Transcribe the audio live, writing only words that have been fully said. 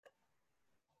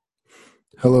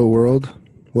Hello, world.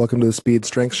 Welcome to the Speed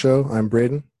Strength Show. I'm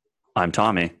Braden. I'm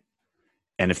Tommy,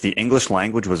 and if the English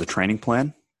language was a training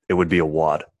plan, it would be a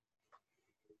WOD.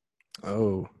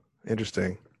 Oh,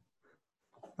 interesting.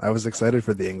 I was excited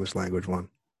for the English language one.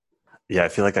 Yeah, I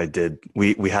feel like I did.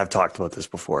 We have talked about this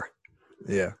before,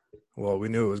 Yeah. Well, we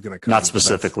knew it was going to not come.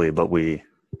 specifically, but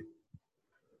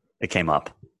it came up.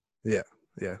 Yeah.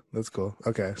 Yeah. That's cool.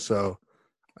 Okay. So,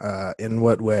 in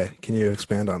what way? Can you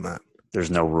expand on that?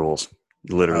 There's no rules.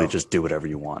 You literally Oh, just do whatever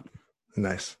you want.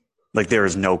 nice. Like there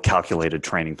is no calculated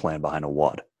training plan behind a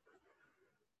WOD.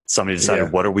 Somebody decided, Yeah.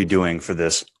 what are we doing for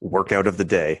this workout of the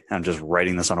day? I'm just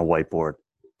writing this on a whiteboard,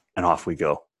 and off we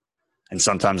go. And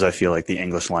sometimes I feel like the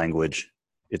English language,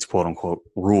 its quote unquote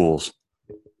rules,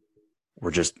 were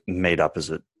just made up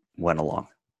as it went along.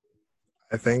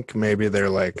 I think maybe they're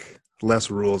like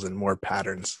less rules and more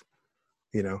patterns,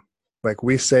 you know? Like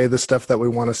we say the stuff that we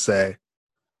want to say.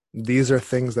 These are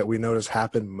things that we notice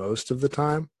happen most of the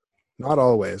time, not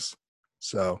always.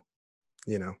 So,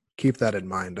 keep that in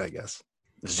mind, I guess.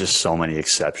 There's just so many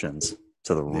exceptions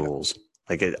to the Yeah. rules.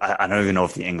 Like I don't even know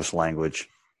if the English language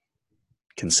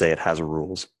can say it has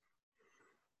rules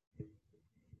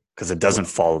because it doesn't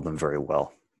follow them very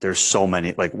well. There's so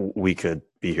many. Like we could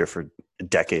be here for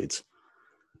decades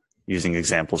using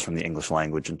examples from the English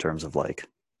language in terms of like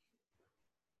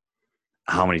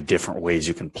how many different ways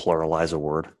you can pluralize a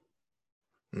word,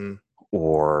 Mm.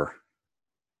 or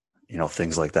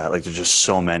things like that. Like there's just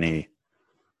so many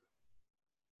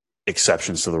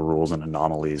exceptions to the rules and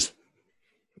anomalies.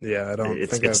 Yeah,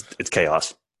 It's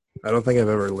chaos. I don't think I've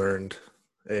ever learned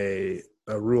a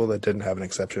rule that didn't have an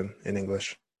exception in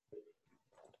English.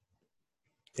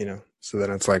 So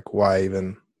then it's like, why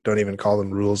even don't even call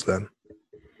them rules then?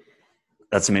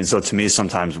 So to me,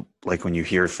 sometimes like when you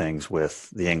hear things with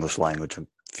the English language, I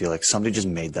feel like somebody just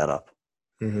made that up.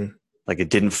 Mm-hmm. Like it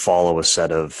didn't follow a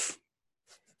set of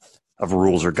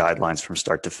rules or guidelines from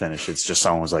start to finish. It's just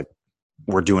someone was like,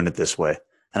 we're doing it this way.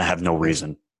 And I have no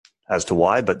reason as to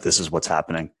why, but this is what's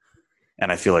happening.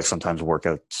 And I feel like sometimes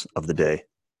workouts of the day,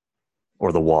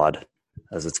 or the WOD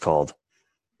as it's called,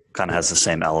 kind of has the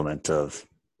same element of,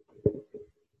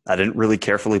 I didn't really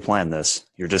carefully plan this.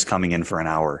 You're just coming in for an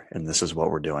hour and this is what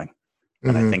we're doing.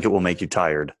 And I Mm-hmm. think it will make you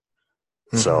tired.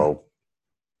 Mm-hmm. So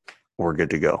we're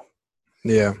good to go.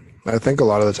 Yeah, I think a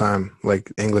lot of the time,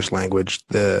 like English language,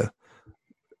 the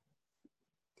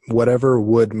whatever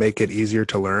would make it easier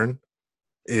to learn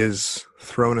is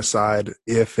thrown aside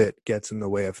if it gets in the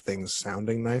way of things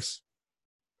sounding nice.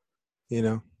 You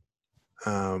know,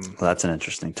 Well, that's an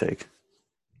interesting take.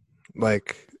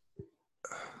 like,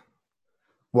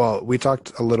 well, we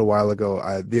talked a little while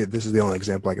ago. This is the only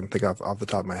example I can think of off the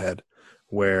top of my head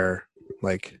where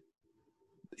like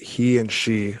he and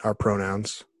she are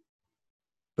pronouns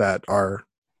that are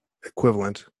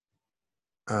equivalent.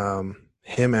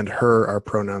 Him and her are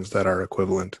pronouns that are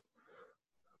equivalent,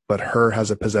 but her has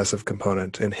a possessive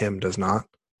component and him does not.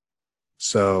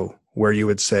 So where you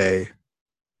would say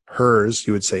hers,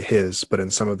 you would say his, but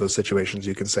in some of those situations,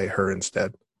 you can say her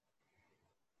instead,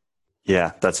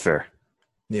 Yeah, that's fair.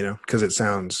 because it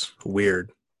sounds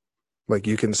weird. Like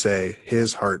you can say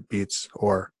his heart beats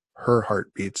or her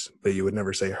heart beats, but you would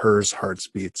never say hers hearts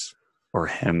beats. Or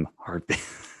him heartbeat.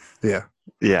 Yeah.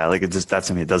 Yeah, like that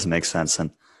to me, it doesn't make sense. And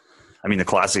I mean, the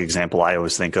classic example I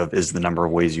always think of is the number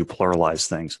of ways you pluralize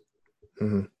things.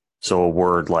 Mm-hmm. So a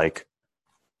word like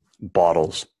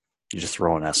bottles, you just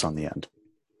throw an S on the end.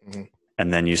 Mm-hmm.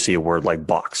 And then you see a word like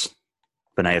box,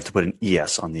 but now you have to put an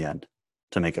ES on the end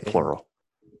to make it plural.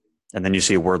 And then you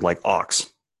see a word like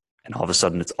ox, and all of a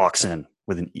sudden it's oxen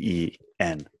with an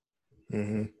EN.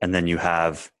 Mm-hmm. And then you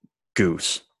have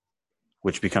goose,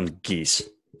 which becomes geese.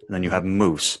 And then you have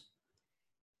moose,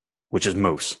 which is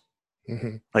moose.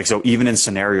 Mm-hmm. Like, so even in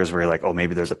scenarios where you're like, oh,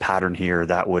 maybe there's a pattern here,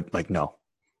 that would, like, no,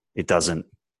 it doesn't.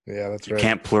 Yeah, that's You right.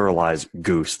 can't pluralize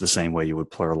goose the same way you would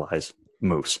pluralize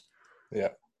moose. Yeah.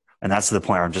 And that's to the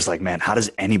point where I'm just like, man, how does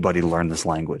anybody learn this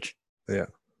language? Yeah.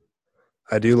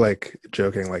 I do like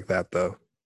joking like that though.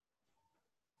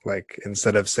 Like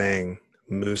instead of saying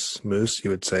moose, you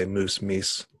would say moose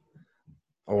meese.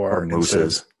 Or Or instead of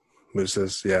mooses.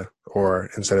 mooses, yeah. Or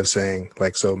instead of saying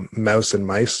like so mouse and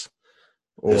mice,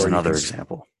 There's or you can another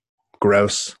example.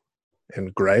 grouse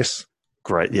and grice,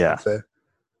 Great. you Yeah. could say.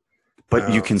 But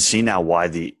you Um, can see now why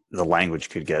the language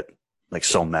could get like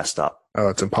so messed up oh,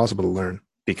 it's impossible to learn.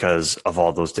 because of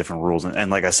all those different rules. And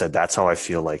like I said, that's how I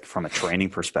feel like from a training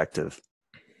perspective,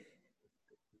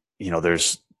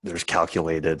 there's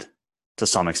calculated to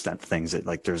some extent things that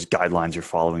like there's guidelines you're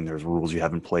following, there's rules you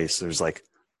have in place, there's like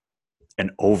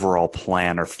an overall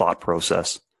plan or thought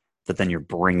process that then you're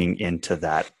bringing into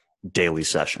that daily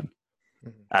session,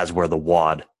 Mhm. as where the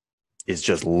WOD is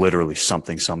just literally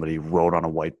something somebody wrote on a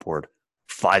whiteboard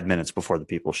 5 minutes before the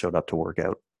people showed up to work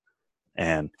out.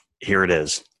 And here it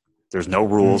is. There's no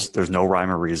rules. There's no rhyme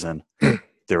or reason.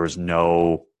 There was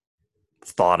no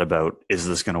thought about, is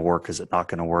this going to work? Is it not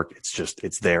going to work? It's just,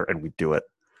 it's there and we do it.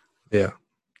 Yeah.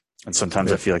 And sometimes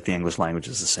Yeah. I feel like the English language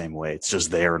is the same way. It's just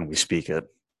there and we speak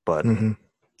it, but Mhm.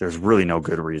 there's really no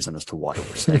good reason as to why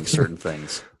we're saying certain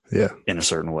things Yeah. in a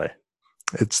certain way.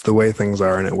 It's the way things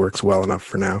are, and it works well enough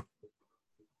for now.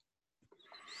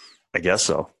 I guess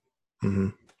so. Hmm.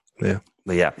 But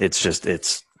yeah,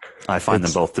 I find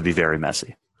them both to be very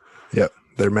messy. Yep.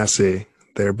 They're messy.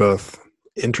 They're both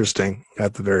interesting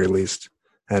at the very least,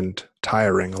 and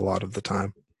tiring a lot of the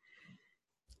time.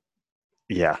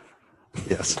 Yeah.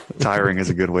 Yes. Tiring is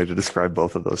a good way to describe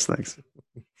both of those things.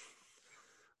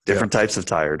 Different types of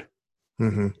tired,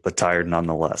 Mm-hmm. but tired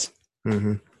nonetheless.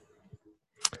 Mm-hmm.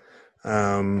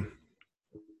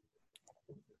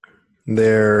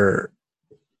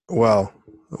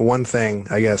 One thing,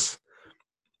 I guess,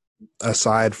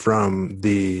 aside from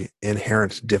the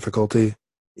inherent difficulty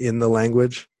in the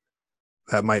language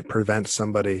that might prevent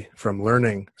somebody from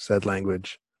learning said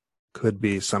language could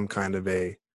be some kind of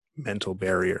a mental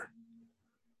barrier.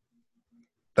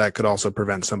 That could also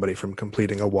prevent somebody from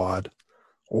completing a WOD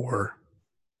or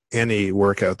any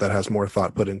workout that has more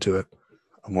thought put into it.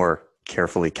 A more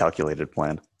carefully calculated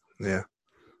plan. Yeah.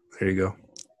 There you go.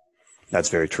 That's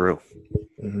very true.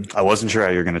 Mm-hmm. I wasn't sure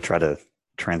how you're going to try to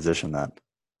transition that.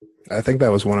 I think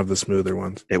that was one of the smoother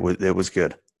ones. It was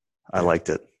good. I liked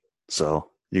it. So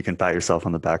you can pat yourself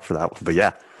on the back for that one. But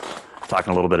yeah,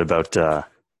 talking a little bit about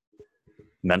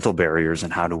mental barriers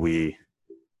and how do we,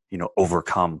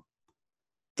 overcome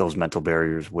those mental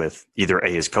barriers with either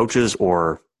A, as coaches,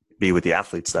 or B, with the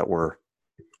athletes that we're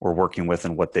working with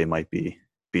and what they might be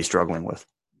struggling with.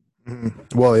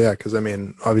 Mm-hmm. Well, yeah, because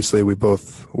obviously we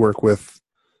both work with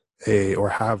or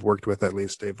have worked with at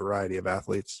least a variety of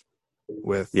athletes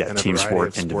with team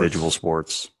sport, individual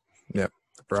sports. Yep.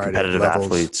 Competitive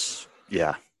athletes.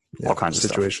 Yeah. All kinds of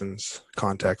situations,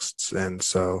 contexts. And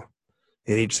so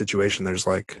in each situation,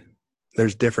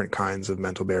 there's different kinds of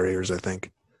mental barriers, I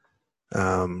think.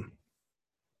 And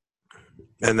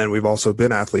then we've also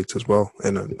been athletes as well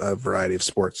in a variety of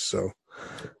sports. So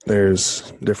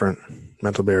there's different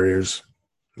mental barriers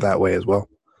that way as well,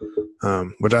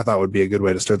 which I thought would be a good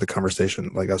way to start the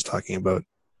conversation, like us talking about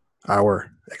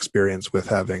our experience with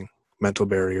having mental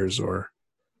barriers, or,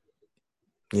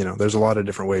 there's a lot of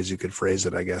different ways you could phrase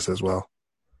it, I guess, as well.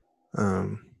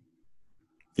 I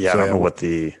don't know what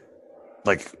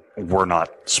we're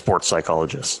not sports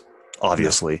psychologists,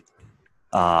 obviously.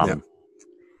 No.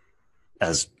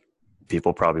 As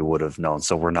people probably would have known.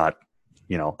 So we're not,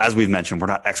 as we've mentioned, we're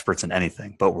not experts in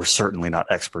anything, but we're certainly not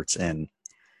experts in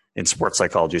sports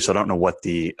psychology. So I don't know what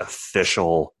the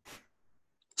official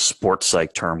sports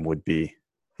psych term would be,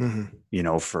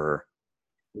 for,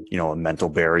 a mental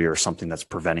barrier or something that's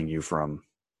preventing you from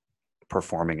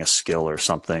performing a skill or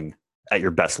something at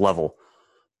your best level.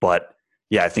 But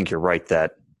yeah, I think you're right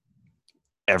that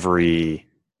every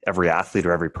athlete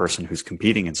or every person who's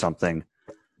competing in something,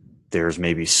 there's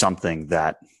maybe something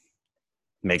that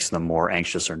makes them more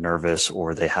anxious or nervous,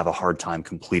 or they have a hard time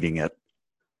completing it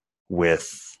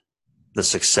with the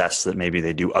success that maybe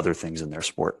they do other things in their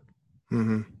sport.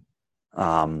 Mm-hmm.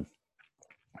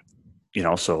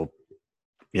 So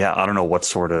yeah, I don't know what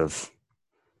sort of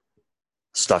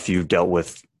stuff you've dealt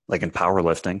with, like in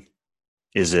powerlifting.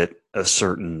 Is it a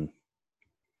certain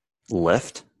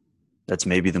lift that's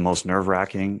maybe the most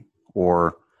nerve-wracking,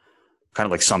 or kind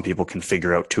of like some people can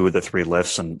figure out 2 of the 3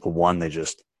 lifts and the one they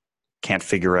just can't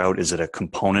figure out? Is it a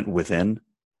component within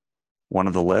one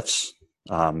of the lifts?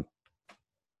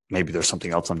 Maybe there's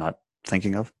something else I'm not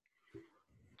thinking of.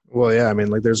 Well, yeah,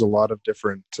 there's a lot of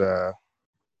different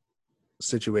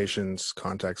situations,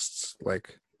 contexts.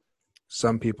 Like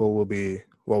some people will be,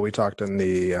 we talked in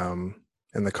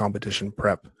the competition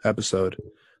prep episode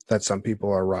that some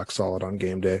people are rock solid on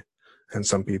game day and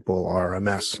some people are a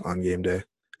mess on game day.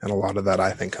 And a lot of that,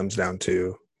 I think, comes down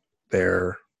to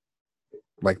their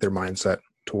mindset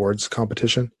towards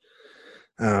competition.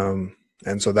 And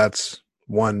so that's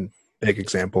one big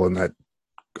example, in that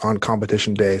on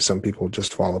competition day, some people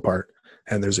just fall apart,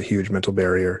 and there's a huge mental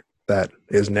barrier that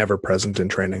is never present in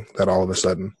training that all of a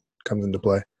sudden comes into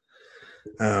play.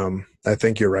 I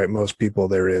think you're right. Most people,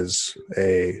 there is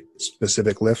a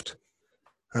specific lift.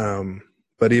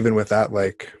 But even with that,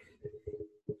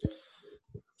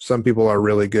 some people are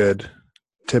really good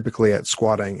typically at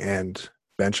squatting and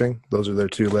benching. Those are their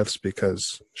 2 lifts,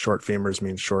 because short femurs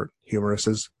means short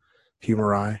humeruses,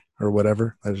 humeri or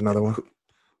whatever. There's another one.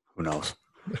 Who knows?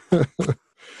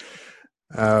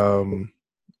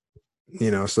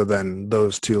 So then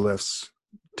those two lifts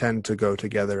tend to go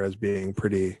together as being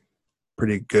pretty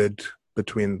good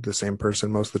between the same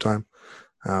person most of the time.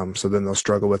 So then they'll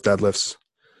struggle with deadlifts.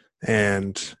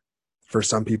 And for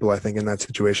some people, I think in that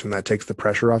situation, that takes the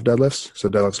pressure off deadlifts. So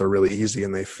deadlifts are really easy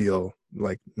and they feel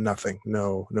like nothing,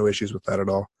 no issues with that at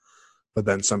all. But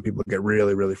then some people get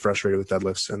really, really frustrated with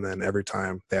deadlifts. And then every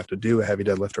time they have to do a heavy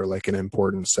deadlift or like an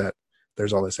important set,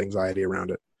 there's all this anxiety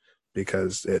around it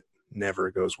because it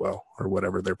never goes well or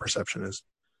whatever their perception is,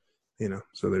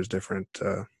 so there's different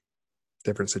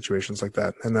situations like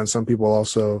that. And then some people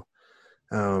also,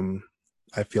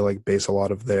 I feel like base a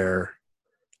lot of their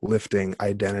lifting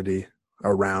identity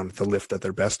around the lift that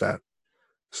they're best at.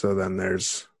 So then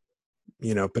there's,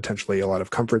 potentially a lot of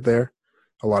comfort there,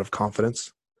 a lot of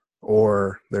confidence,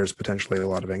 or there's potentially a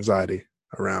lot of anxiety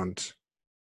around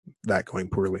that going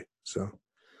poorly. So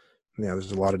yeah,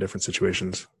 there's a lot of different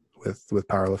situations with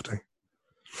powerlifting.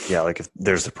 Yeah, like if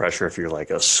there's the pressure, if you're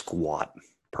like a squat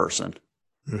person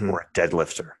or a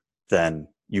deadlifter, then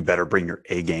you better bring your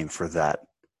A game for that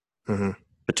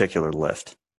particular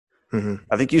lift.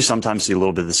 I think you sometimes see a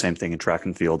little bit of the same thing in track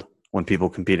and field when people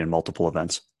compete in multiple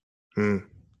events.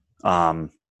 So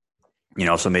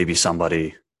maybe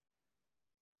somebody,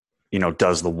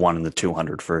 does the 1 and the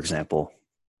 200, for example,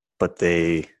 but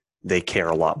they care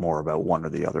a lot more about one or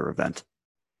the other event.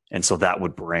 And so that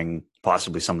would bring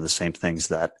possibly some of the same things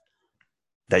that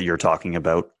you're talking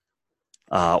about.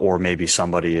 Or maybe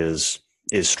somebody is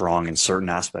strong in certain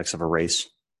aspects of a race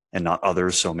and not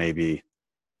others. So maybe,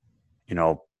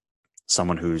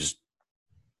 someone who's,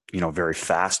 very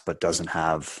fast, but doesn't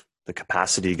have the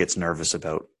capacity, gets nervous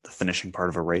about the finishing part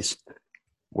of a race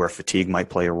where fatigue might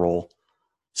play a role.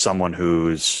 Someone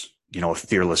who's, a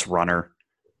fearless runner,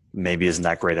 maybe isn't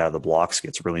that great out of the blocks,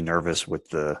 gets really nervous with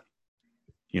the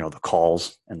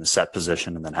calls and the set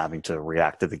position and then having to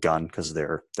react to the gun because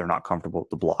they're not comfortable with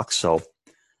the blocks. So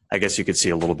I guess you could see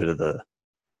a little bit of the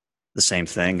same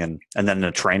thing. And then in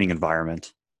a training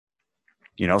environment,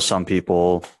 some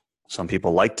people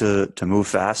like to move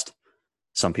fast.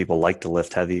 Some people like to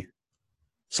lift heavy.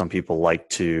 Some people like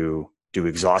to do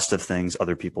exhaustive things.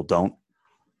 Other people don't.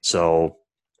 So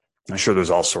I'm sure there's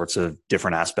all sorts of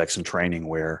different aspects in training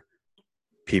where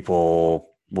people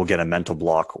will get a mental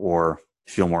block or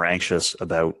feel more anxious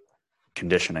about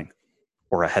conditioning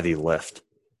or a heavy lift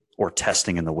or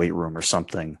testing in the weight room or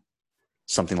something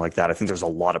like that. I think there's a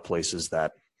lot of places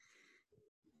that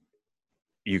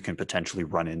you can potentially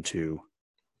run into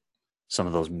some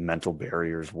of those mental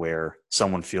barriers where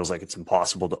someone feels like it's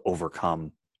impossible to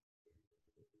overcome,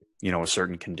 a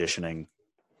certain conditioning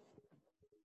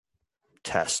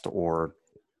test or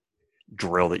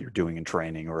drill that you're doing in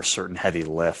training or a certain heavy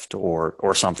lift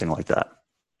or something like that.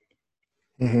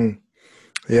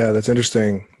 Yeah, that's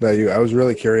interesting I was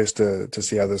really curious to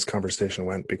see how this conversation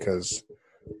went because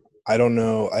I don't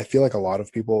know. I feel like a lot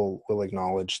of people will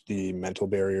acknowledge the mental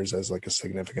barriers as like a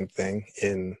significant thing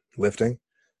in lifting.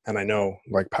 And I know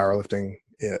like powerlifting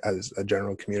as a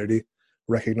general community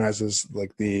recognizes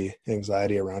like the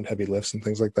anxiety around heavy lifts and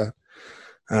things like that.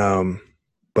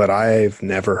 But I've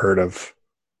never heard of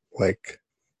like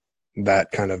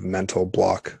that kind of mental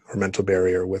block or mental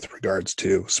barrier with regards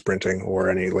to sprinting or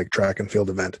any like track and field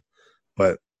event.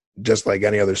 But just like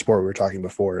any other sport we were talking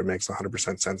before, it makes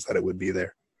 100% sense that it would be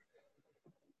there.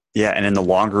 Yeah. And in the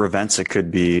longer events, it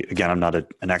could be, again, I'm not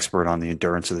an expert on the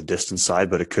endurance or the distance side,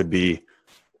 but it could be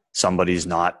somebody's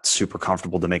not super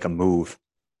comfortable to make a move.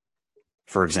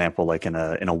 For example, like in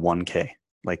a 1K,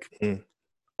 like,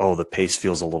 the pace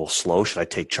feels a little slow. Should I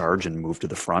take charge and move to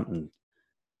the front and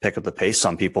pick up the pace?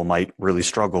 Some people might really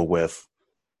struggle with,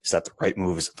 is that the right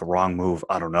move? Is it the wrong move?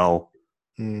 I don't know.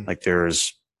 Like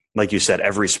like you said,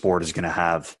 every sport is going to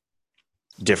have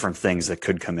different things that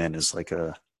could come in as like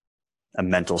a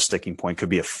mental sticking point. Could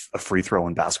be a free throw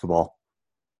in basketball.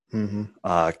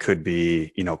 Could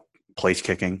be, place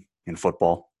kicking in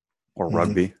football or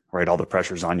rugby, right? All the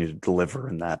pressure's on you to deliver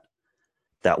in that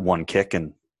one kick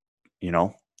and,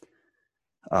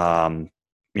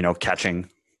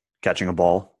 catching a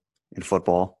ball in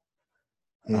football.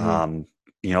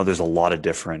 There's a lot of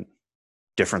different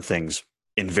things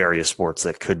in various sports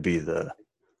that could be the,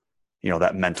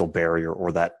 that mental barrier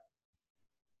or that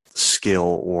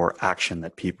skill or action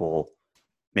that people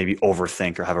maybe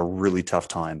overthink or have a really tough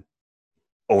time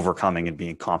overcoming and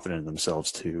being confident in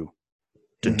themselves to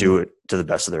do it to the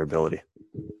best of their ability.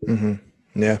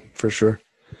 Yeah, for sure.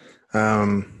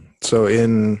 So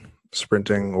in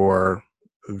sprinting or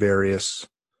various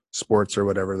sports or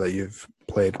whatever that you've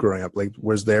played growing up, like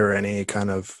was there any kind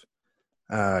of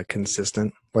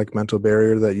consistent like mental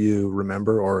barrier that you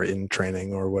remember, or in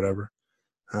training or whatever,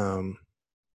 um,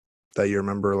 that you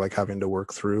remember like having to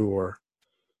work through or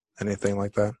anything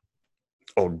like that?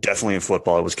 Oh, definitely in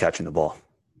football, it was catching the ball.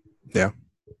 Yeah.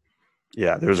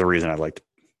 Yeah, there's a reason I liked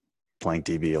playing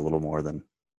DB a little more than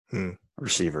Hmm.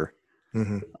 receiver.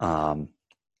 Mm-hmm.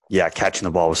 Yeah, catching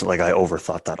the ball was like I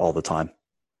overthought that all the time.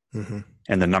 Mm-hmm.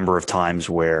 And the number of times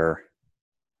where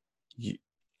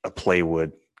a play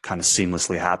would kind of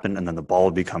seamlessly happen and then the ball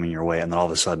would be coming your way. And then all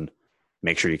of a sudden,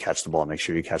 make sure you catch the ball, make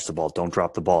sure you catch the ball. Don't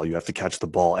drop the ball. You have to catch the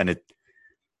ball. And it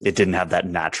didn't have that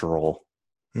natural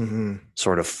Mm-hmm.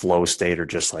 sort of flow state or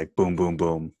just like boom, boom,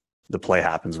 boom. The play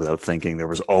happens without thinking. There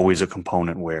was always a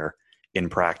component where in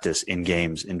practice, in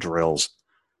games, in drills,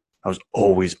 I was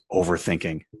always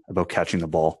overthinking about catching the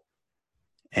ball.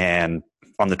 And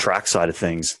on the track side of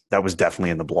things, that was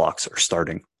definitely in the blocks or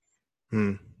starting.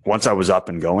 Mm. Once I was up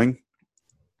and going,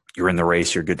 you're in the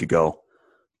race, you're good to go.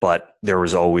 But there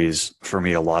was always, for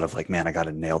me, a lot of like, man, I got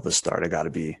to nail this start. I got to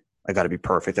be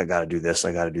perfect. I got to do this.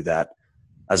 I got to do that.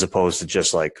 As opposed to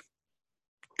just like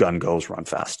gun goes, run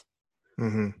fast.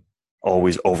 Mm-hmm.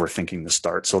 Always overthinking the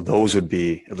start. So those would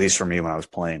be, at least for me when I was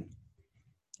playing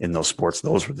in those sports,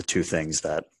 those were the two things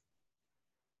that,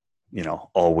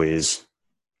 always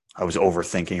I was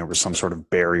overthinking. There was some sort of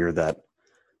barrier that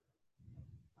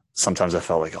sometimes I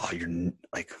felt like, oh,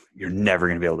 you're never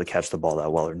going to be able to catch the ball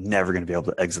that well, or never going to be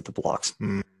able to exit the blocks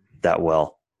that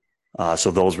well. So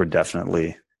those were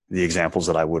definitely the examples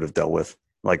that I would have dealt with,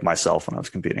 like myself when I was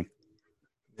competing.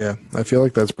 Yeah, I feel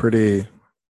like that's pretty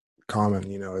common.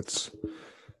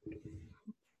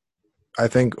 I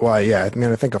think, well, yeah, I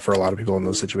mean, I think for a lot of people in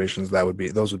those situations,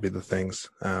 those would be the things.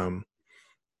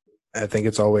 I think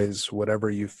it's always whatever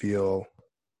you feel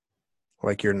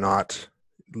like you're not.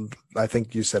 I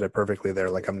think you said it perfectly there.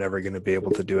 Like, I'm never going to be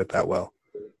able to do it that well.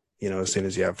 As soon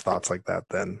as you have thoughts like that,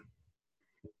 then,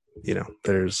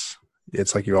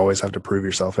 it's like you always have to prove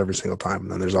yourself every single time.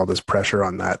 And then there's all this pressure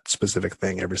on that specific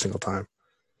thing every single time,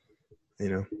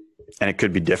 And it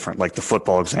could be different. Like the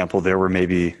football example, there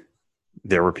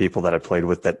were people that I played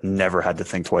with that never had to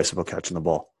think twice about catching the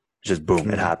ball. Just boom,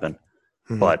 it happened.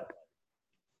 Mm-hmm. But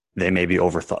they maybe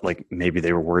overthought, like maybe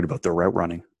they were worried about their route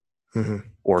running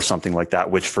or something like that,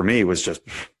 which for me was just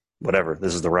whatever.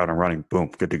 This is the route I'm running.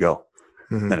 Boom, good to go.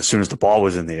 Then as soon as the ball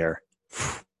was in the air,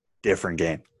 different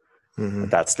game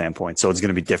at that standpoint. So it's going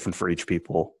to be different for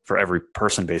every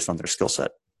person based on their skill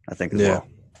set, I think, as well.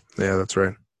 Yeah, that's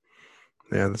right.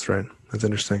 That's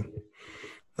interesting.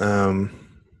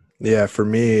 Yeah, for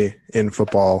me in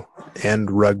football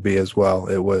and rugby as well,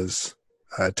 it was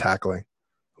tackling.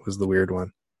 It was the weird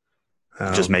one.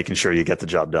 Just making sure you get the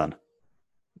job done.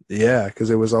 Yeah,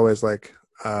 because it was always like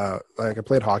I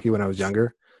played hockey when I was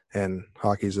younger, and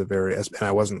hockey's and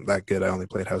I wasn't that good. I only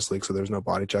played house league, so there's no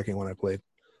body checking when I played.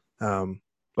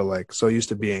 But like, so used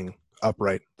to being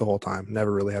upright the whole time,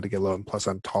 never really had to get low. And plus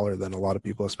I'm taller than a lot of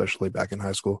people, especially back in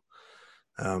high school.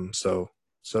 So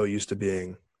used to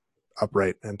being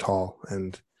upright and tall,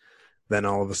 and then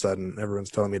all of a sudden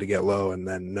everyone's telling me to get low, and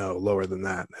then no, lower than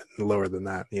that and lower than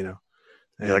that, And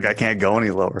you're like, I can't go any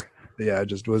lower. Yeah, I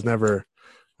just was never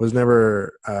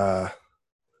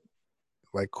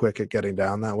like quick at getting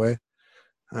down that way.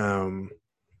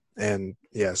 And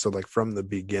yeah, so like from the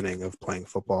beginning of playing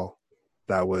football,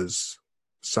 that was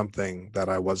something that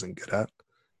I wasn't good at.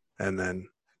 And then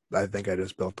I think I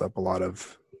just built up a lot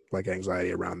of like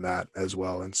anxiety around that as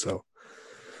well.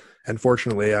 And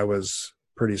fortunately I was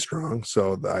pretty strong,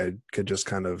 so I could just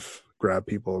kind of grab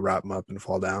people, wrap them up and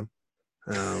fall down.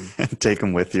 Take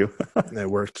them with you. It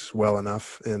worked well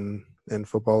enough in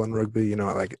football and rugby.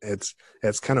 Like it's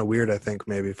kind of weird, I think,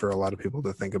 maybe for a lot of people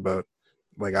to think about.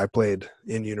 Like I played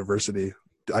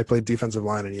defensive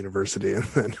line in university, and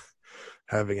then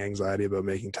having anxiety about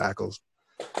making tackles,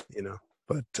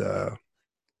 but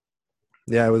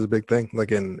yeah, it was a big thing.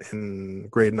 Like in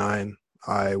grade 9,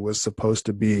 I was supposed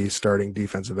to be starting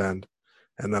defensive end,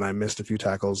 and then I missed a few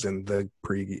tackles in the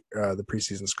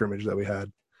preseason scrimmage that we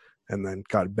had, and then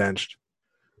got benched,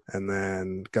 and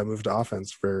then got moved to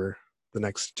offense for the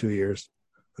next 2 years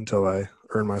until I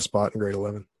earned my spot in grade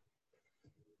 11.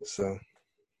 So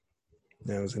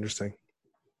yeah, it was interesting.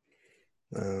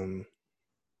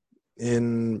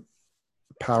 In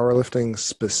powerlifting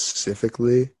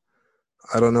specifically,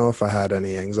 I don't know if I had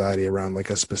any anxiety around like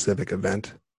a specific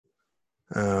event.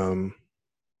 I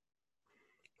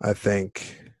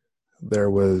think there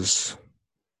was,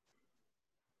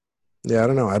 I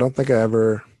don't know. I don't think I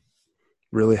ever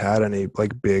really had any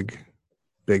like big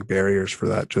barriers for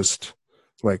that. Just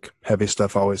like heavy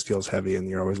stuff always feels heavy, and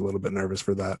you're always a little bit nervous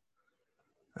for that.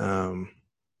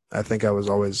 I think I was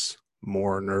always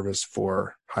more nervous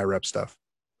for high rep stuff.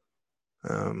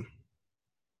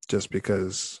 Just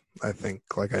because I think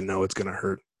like I know it's gonna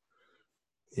hurt,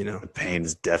 you know. The pain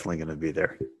is definitely going to be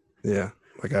there. Yeah.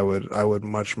 Like I would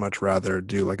much rather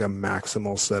do like a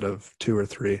maximal set of 2 or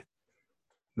 3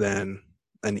 than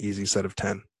an easy set of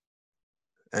 10.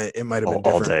 It might have been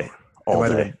All different. day, It all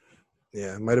might have day. been,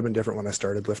 yeah, it might have been different when I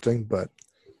started lifting, but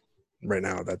right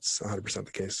now that's 100%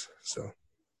 the case. So,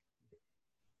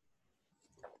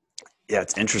 Yeah,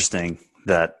 it's interesting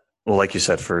that, well, like you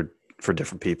said, for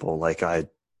different people, like I've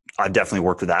definitely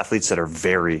worked with athletes that are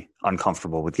very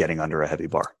uncomfortable with getting under a heavy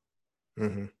bar.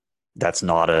 mm-hmm. It's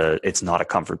not a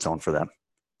comfort zone for them.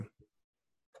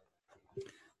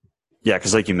 Yeah,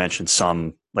 because like you mentioned,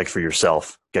 some, like for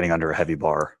yourself, getting under a heavy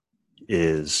bar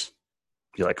is,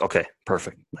 you're like, okay,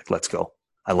 perfect, like let's go.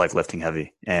 I like lifting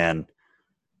heavy, and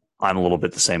I'm a little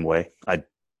bit the same way. I'm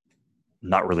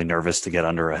not really nervous to get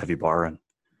under a heavy bar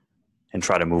and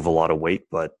try to move a lot of weight,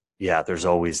 but yeah, there's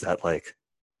always that like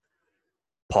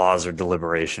pause or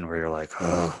deliberation where you're like,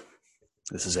 oh,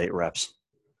 this is 8 reps.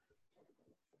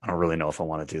 I don't really know if I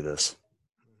want to do this.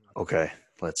 Okay,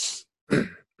 let's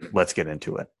get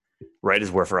into it. Right,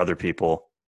 is where for other people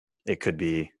it could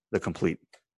be the complete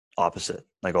opposite.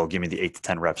 Like, oh, give me the 8 to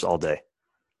 10 reps all day.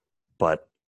 But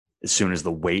as soon as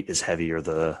the weight is heavy or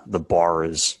the bar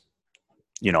is,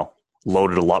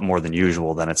 loaded a lot more than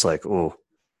usual, then it's like, oh,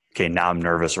 okay, now I'm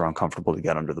nervous or uncomfortable to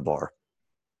get under the bar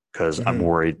because I'm Mm-hmm.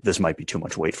 worried this might be too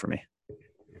much weight for me.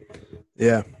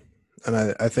 Yeah. And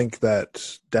I think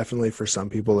that definitely for some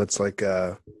people it's like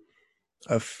a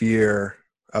fear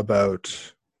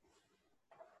about,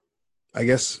 I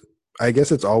guess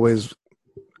it's always,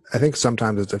 I think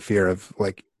sometimes it's a fear of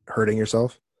like hurting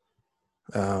yourself.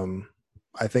 Um,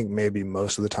 I think maybe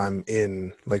most of the time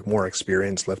in like more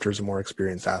experienced lifters and more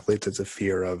experienced athletes, it's a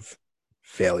fear of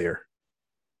failure,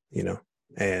 you know,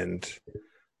 and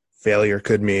failure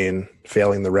could mean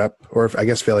failing the rep, or if, I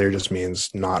guess failure just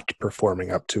means not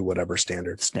performing up to whatever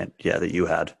standards, Yeah, that you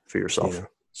had for you yourself. know.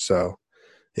 So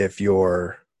if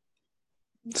you're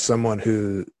someone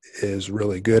who is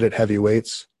really good at heavy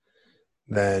weights,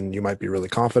 then you might be really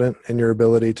confident in your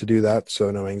ability to do that.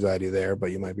 So no anxiety there,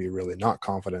 but you might be really not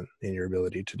confident in your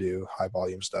ability to do high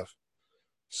volume stuff.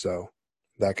 So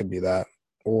that could be that.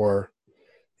 Or,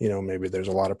 maybe there's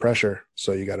a lot of pressure.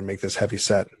 So you got to make this heavy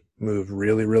set move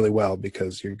really, really well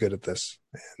because you're good at this.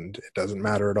 And it doesn't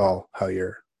matter at all how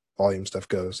your volume stuff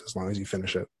goes as long as you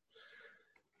finish it.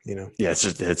 Yeah,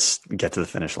 it's get to the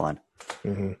finish line.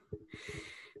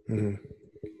 Mm-hmm.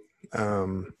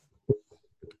 Mm-hmm.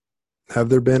 Have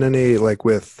there been any like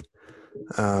with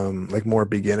like more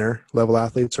beginner level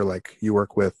athletes, or like you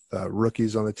work with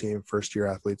rookies on the team, first year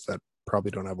athletes that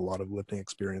probably don't have a lot of lifting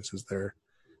experiences there?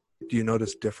 Do you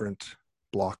notice different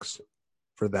blocks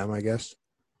for them, I guess,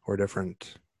 or different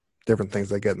things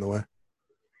that get in the way?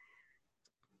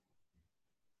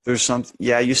 There's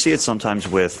yeah, you see it sometimes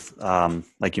with,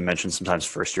 like you mentioned, sometimes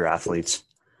first year athletes,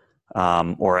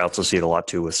 or I also see it a lot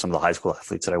too with some of the high school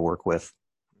athletes that I work with.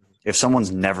 If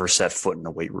someone's never set foot in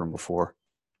a weight room before,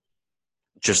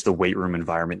 just the weight room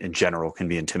environment in general can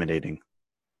be intimidating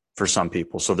for some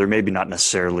people. So they're maybe not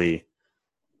necessarily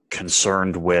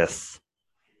concerned with,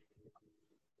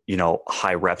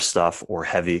 high rep stuff or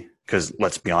heavy, because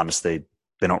let's be honest, they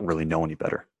don't really know any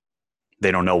better.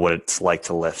 They don't know what it's like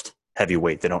to lift heavy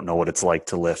weight. They don't know what it's like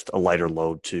to lift a lighter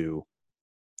load to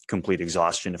complete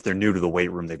exhaustion. If they're new to the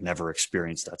weight room, they've never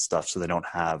experienced that stuff. So they don't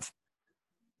have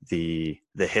the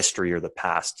history or the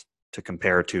past to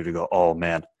compare to go, oh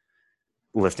man,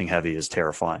 lifting heavy is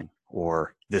terrifying,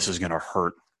 or this is going to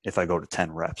hurt if I go to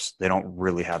 10 reps. They don't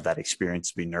really have that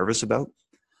experience to be nervous about.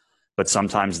 But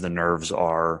sometimes the nerves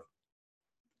are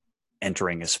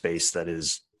entering a space that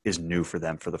is new for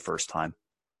them for the first time,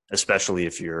 especially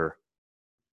if you're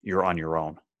on your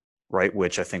own, right?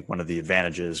 Which I think one of the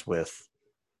advantages with,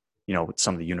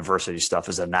 some of the university stuff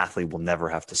is that an athlete will never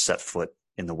have to set foot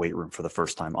in the weight room for the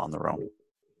first time on their own.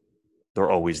 They're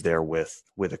always there with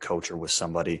a coach or with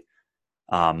somebody.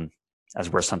 As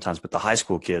where sometimes with the high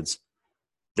school kids,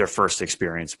 their first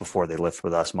experience before they lift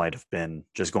with us might have been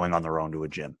just going on their own to a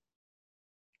gym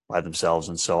by themselves.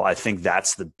 And so I think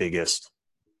that's the biggest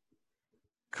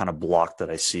kind of block that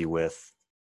I see with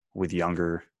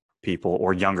younger people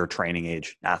or younger training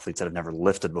age athletes that have never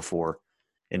lifted before,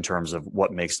 in terms of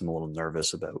what makes them a little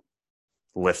nervous about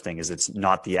lifting, is it's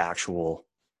not the actual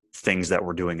things that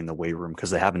we're doing in the weight room, because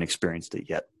they haven't experienced it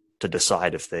yet to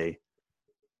decide if they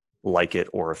like it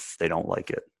or if they don't like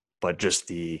it, but just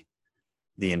the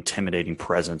intimidating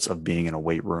presence of being in a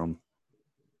weight room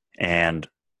and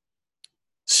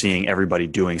seeing everybody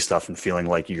doing stuff and feeling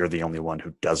like you're the only one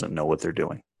who doesn't know what they're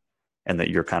doing and that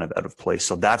you're kind of out of place.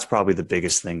 So that's probably the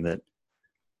biggest thing that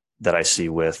I see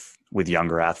with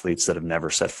younger athletes that have never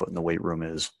set foot in the weight room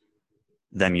is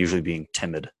them usually being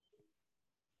timid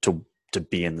to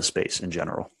be in the space in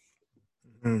general.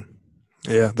 Mm.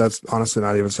 Yeah, that's honestly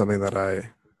not even something that I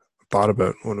thought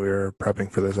about when we were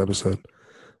prepping for this episode.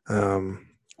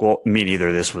 Well, me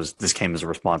neither. This came as a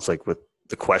response, like with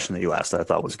the question that you asked, that I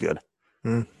thought was good.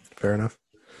 Fair enough.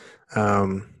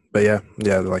 But yeah,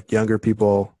 like younger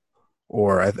people,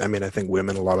 or I mean, I think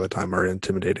women a lot of the time are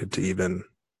intimidated to even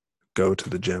go to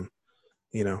the gym.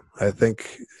 I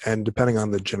think, and depending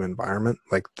on the gym environment,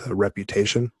 like the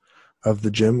reputation of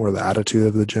the gym or the attitude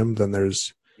of the gym, then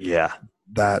there's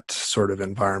that sort of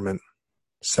environment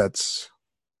sets,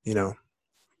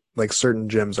 like certain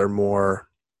gyms are more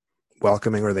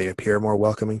welcoming or they appear more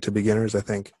welcoming to beginners. I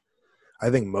think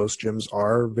most gyms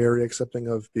are very accepting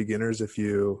of beginners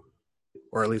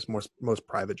or at least most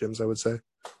private gyms, I would say.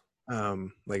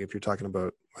 Like if you're talking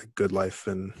about like Good Life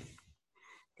and,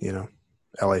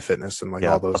 LA Fitness and like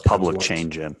all those a public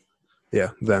chain gym.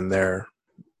 Yeah. Then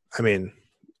I mean,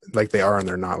 like they are and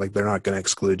they're not. Like they're not going to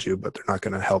exclude you, but they're not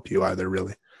going to help you either,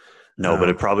 really. No, but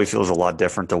it probably feels a lot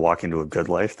different to walk into a Good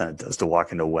Life than it does to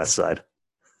walk into a West Side.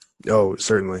 Oh,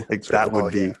 certainly. Like that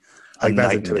would be like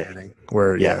that's intimidating.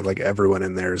 Where like everyone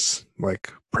in there's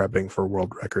like prepping for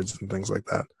world records and things like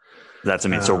that. That's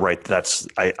so right.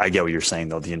 I get what you're saying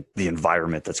though. The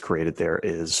environment that's created there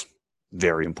is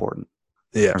very important.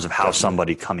 Yeah, in terms of how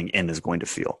somebody coming in is going to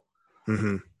feel.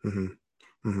 Mm-hmm. Mm-hmm.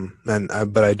 Mm-hmm.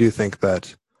 And but I do think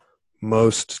that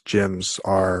most gyms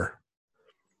are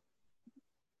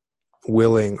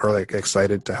willing or like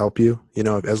excited to help you.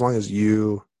 As long as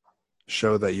you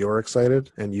show that you're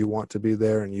excited and you want to be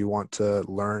there and you want to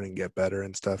learn and get better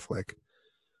and stuff, like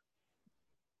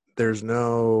there's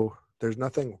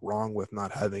nothing wrong with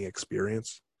not having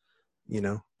experience,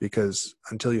 because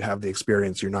until you have the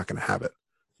experience, you're not going to have it.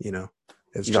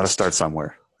 You got to start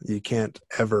somewhere. You can't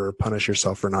ever punish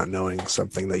yourself for not knowing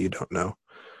something that you don't know,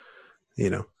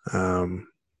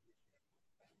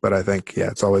 but I think,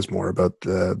 it's always more about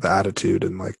the attitude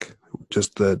and like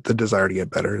just the desire to get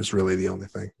better is really the only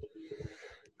thing.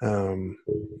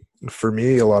 For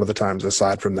me, a lot of the times,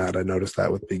 aside from that, I notice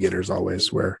that with beginners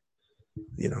always where,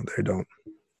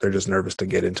 they're just nervous to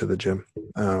get into the gym.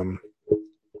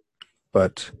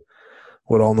 But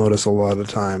what I'll notice a lot of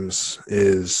times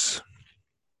is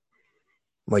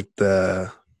like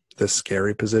the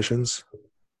scary positions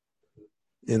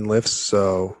in lifts.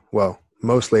 So,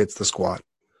 mostly it's the squat.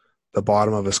 The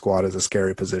bottom of a squat is a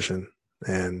scary position.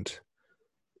 And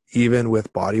even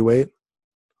with body weight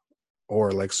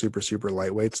or like super, super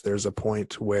lightweights, there's a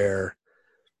point where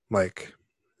like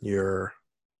you're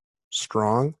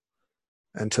strong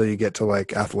until you get to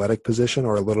like athletic position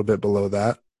or a little bit below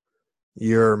that.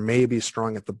 You're maybe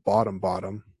strong at the bottom,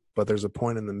 but there's a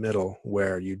point in the middle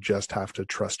where you just have to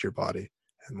trust your body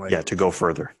and like to go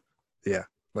further. Yeah.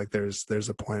 Like there's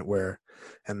a point where,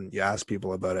 and you ask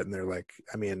people about it and they're like,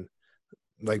 I mean,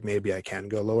 like maybe I can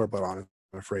go lower, but honestly,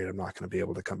 I'm afraid I'm not going to be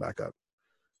able to come back up.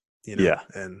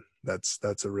 And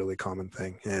that's a really common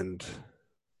thing. And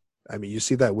I mean, you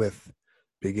see that with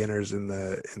beginners in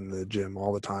the gym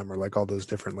all the time, or like all those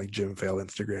different like gym fail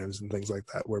Instagrams and things like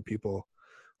that, where people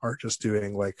are just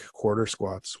doing like quarter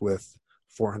squats with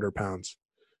 400 pounds,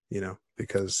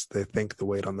 because they think the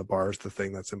weight on the bar is the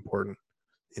thing that's important,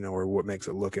 or what makes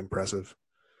it look impressive.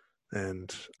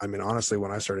 And I mean, honestly,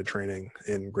 when I started training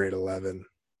in grade 11,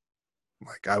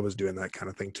 like I was doing that kind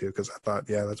of thing too, because I thought,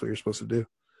 that's what you're supposed to do.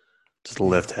 Just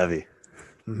lift heavy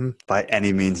by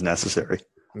any means necessary.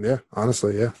 Yeah,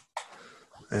 honestly, yeah.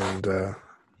 And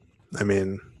I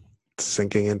mean,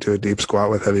 sinking into a deep squat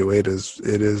with heavy weight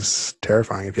is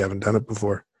terrifying if you haven't done it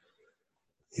before.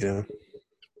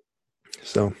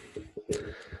 So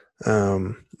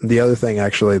the other thing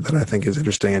actually that I think is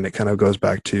interesting, and it kind of goes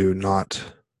back to not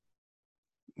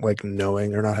like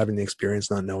knowing or not having the experience,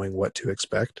 not knowing what to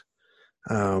expect.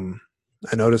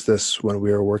 I noticed this when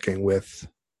we were working with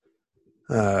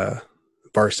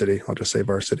varsity. I'll just say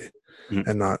varsity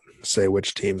and not say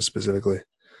which team specifically.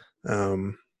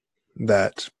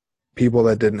 That people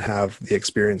that didn't have the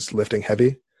experience lifting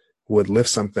heavy would lift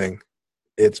something.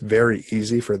 It's very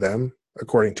easy for them,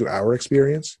 according to our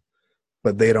experience,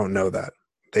 but they don't know that.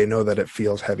 They know that it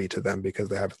feels heavy to them because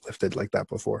they haven't lifted like that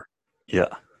before.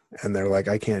 Yeah. And they're like,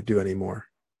 I can't do any more.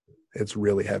 It's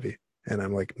really heavy. And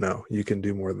I'm like, no, you can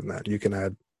do more than that. You can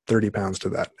add 30 pounds to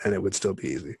that and it would still be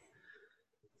easy.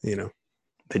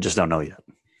 They just don't know yet.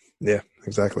 Yeah,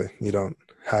 exactly. You don't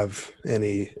have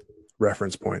any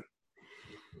reference point.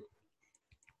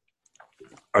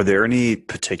 Are there any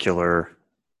particular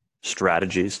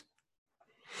strategies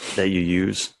that you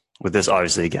use with this?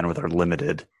 Obviously, again, with our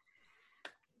limited,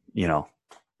 you know,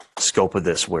 scope of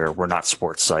this, where we're not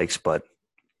sports psychs, but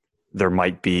there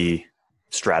might be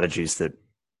strategies that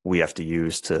we have to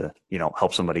use to, you know,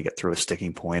 help somebody get through a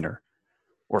sticking point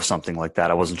or something like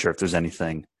that. I wasn't sure if there's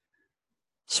anything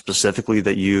specifically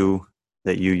that you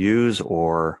use,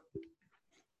 or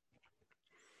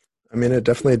I mean, it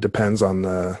definitely depends on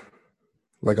on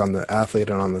the athlete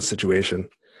and on the situation.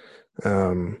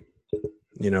 Um,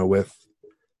 with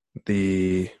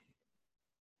the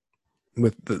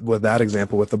with that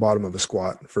example, with the bottom of a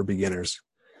squat for beginners,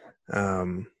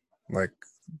 like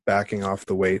backing off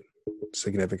the weight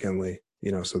significantly,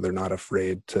 so they're not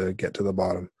afraid to get to the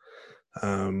bottom.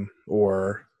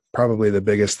 Or probably the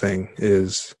biggest thing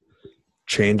is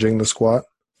changing the squat.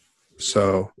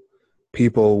 So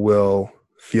people will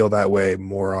feel that way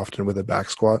more often with a back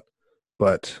squat,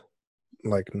 but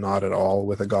like not at all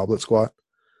with a goblet squat.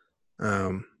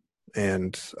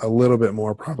 And a little bit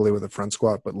more probably with a front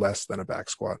squat, but less than a back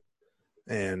squat.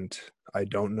 And I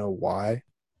don't know why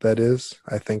that is.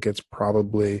 I think it's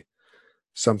probably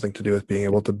something to do with being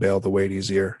able to bail the weight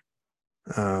easier.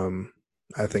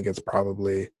 I think it's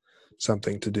probably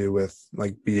something to do with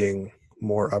like being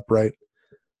more upright.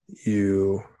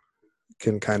 You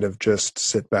can kind of just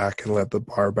sit back and let the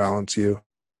bar balance you,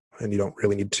 and you don't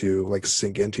really need to like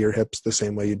sink into your hips the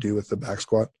same way you do with the back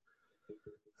squat.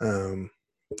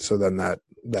 So then that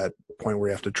point where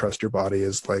you have to trust your body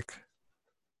is like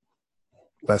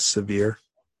less severe,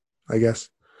 I guess.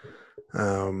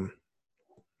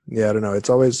 Yeah, I don't know. It's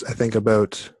always, I think,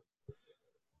 about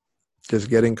just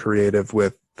getting creative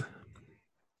with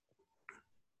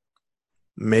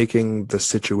making the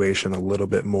situation a little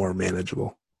bit more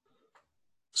manageable.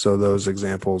 So those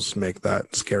examples make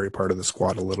that scary part of the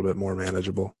squat a little bit more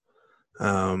manageable.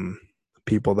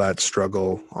 People that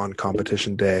struggle on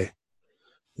competition day,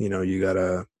 you got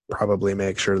to probably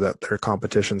make sure that their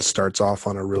competition starts off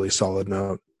on a really solid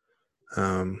note,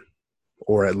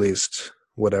 or at least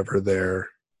whatever their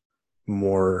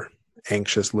more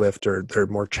anxious lift or their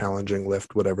more challenging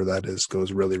lift, whatever that is,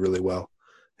 goes really, really well.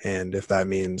 And if that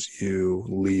means you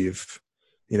leave,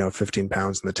 15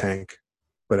 pounds in the tank,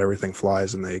 but everything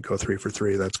flies and they go 3 for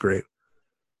 3, that's great.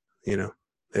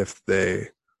 If they,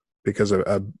 because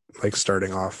of like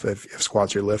starting off, if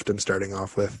squats your lift and starting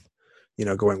off with,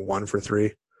 going 1 for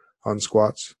 3 on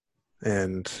squats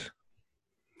and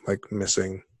like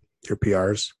missing your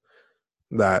PRs,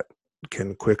 that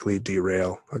can quickly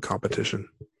derail a competition.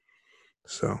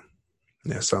 So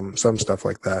yeah, some stuff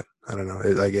like that. I don't know.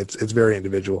 It's very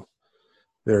individual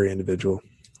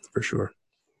for sure.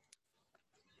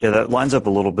 Yeah, that lines up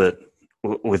a little bit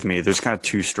with me. There's kind of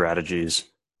two strategies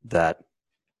that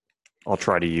I'll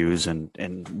try to use,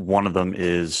 and one of them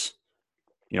is,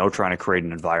 trying to create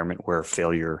an environment where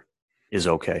failure is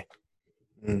okay.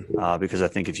 Because I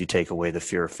think if you take away the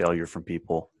fear of failure from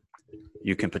people,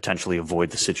 you can potentially avoid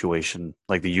the situation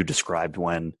like that you described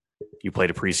when you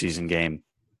played a preseason game,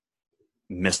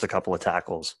 missed a couple of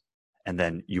tackles, and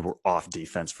then you were off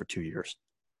defense for 2 years.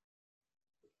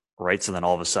 Right? So then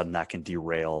all of a sudden that can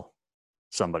derail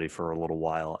somebody for a little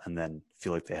while and then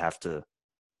feel like they have to,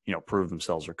 prove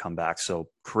themselves or come back. So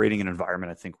creating an environment,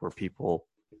 I think, where people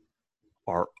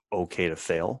are okay to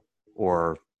fail,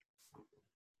 or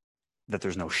that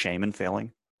there's no shame in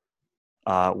failing,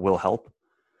 will help.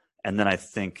 And then I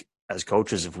think as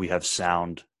coaches, if we have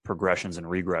sound progressions and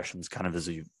regressions, kind of as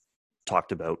you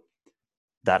talked about,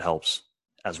 that helps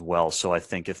as well. So I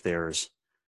think if there's,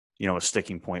 a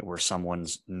sticking point where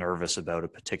someone's nervous about a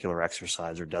particular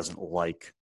exercise or doesn't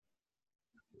like,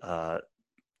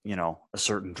 a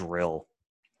certain drill,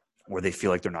 where they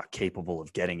feel like they're not capable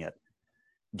of getting it,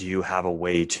 do you have a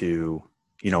way to,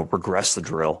 regress the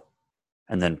drill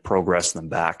and then progress them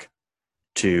back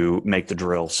to make the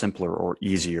drill simpler or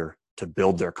easier, to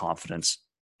build their confidence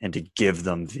and to give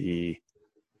them the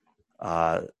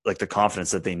the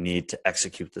confidence that they need to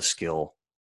execute the skill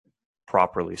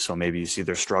properly? So maybe you see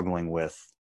they're struggling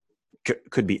with,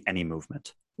 could be any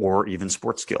movement or even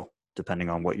sports skill, depending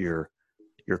on what you're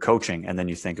coaching. And then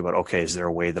you think about, okay, is there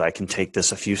a way that I can take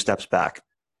this a few steps back,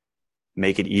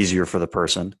 make it easier for the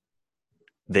person?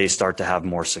 They start to have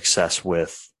more success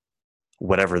with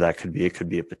whatever that could be. It could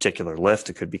be a particular lift.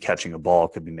 It could be catching a ball.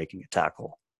 It could be making a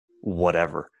tackle,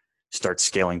 whatever. Start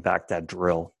scaling back that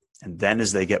drill. And then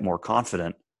as they get more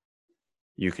confident,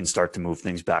 you can start to move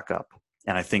things back up.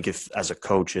 And I think if, as a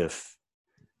coach, if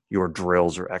your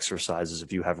drills or exercises,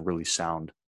 if you have really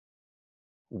sound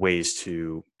ways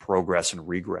to progress and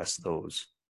regress those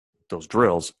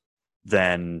drills,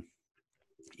 then,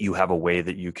 you have a way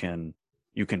that you can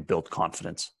build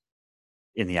confidence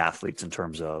in the athletes in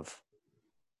terms of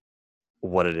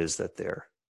what it is that they're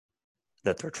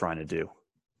trying to do.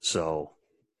 So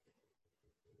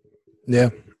Yeah.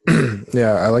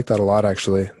 Yeah, I like that a lot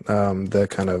actually. The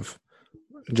kind of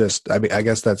just, I mean, I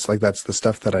guess that's the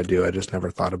stuff that I do. I just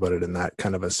never thought about it in that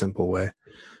kind of a simple way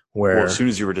well, as where, soon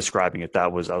as you were describing it, I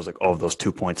was like, oh, those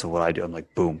 2 points of what I do. I'm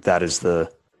like, boom, that is the,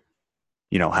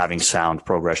 having sound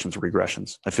progressions,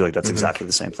 regressions. I feel like that's Mhm. exactly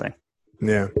the same thing.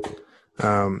 Yeah.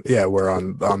 Yeah, where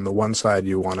on the one side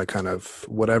you want to kind of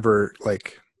whatever,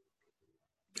 like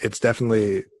it's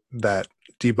definitely that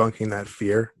debunking that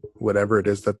fear, whatever it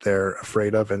is that they're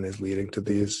afraid of and is leading to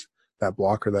that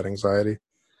block or that anxiety,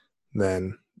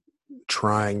 then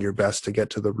trying your best to get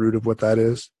to the root of what that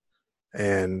is.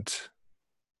 And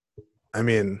I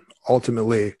mean,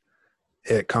 ultimately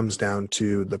it comes down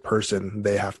to the person.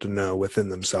 They have to know within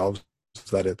themselves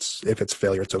that if it's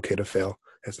failure, it's okay to fail.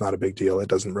 It's not a big deal. It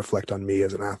doesn't reflect on me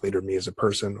as an athlete or me as a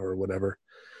person or whatever,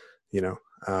 you know.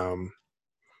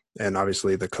 And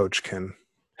obviously the coach can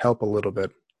help a little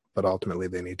bit, but ultimately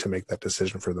they need to make that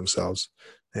decision for themselves.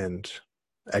 And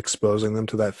exposing them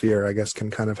to that fear, I guess,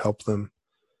 can kind of help them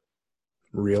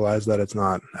realize that it's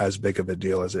not as big of a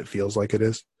deal as it feels like it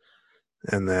is.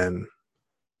 And then,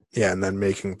 yeah, and then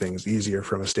making things easier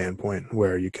from a standpoint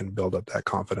where you can build up that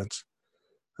confidence.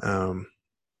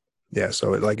 Yeah,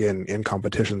 so like in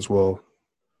competitions, we'll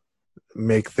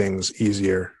make things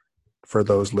easier for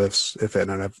those lifts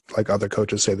and if like other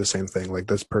coaches say the same thing, like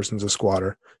this person's a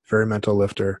squatter, very mental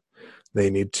lifter, they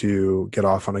need to get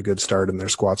off on a good start and their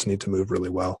squats need to move really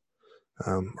well,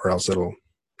 or else it'll,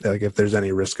 like if there's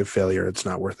any risk of failure, it's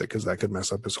not worth it because that could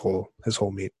mess up his whole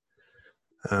meet.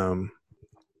 And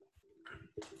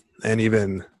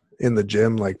even in the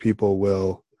gym, like people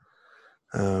will,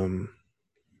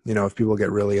 if people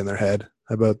get really in their head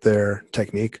about their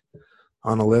technique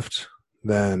on a lift,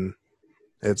 then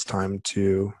it's time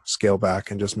to scale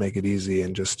back and just make it easy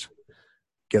and just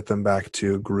get them back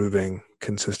to grooving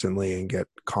consistently and get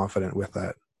confident with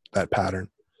that pattern.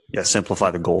 Yeah,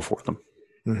 simplify the goal for them.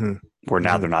 Mm-hmm. Where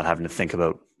now Mm-hmm. they're not having to think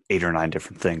about 8 or 9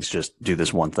 different things. Just do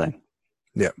this one thing.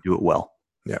 Yeah. Do it well.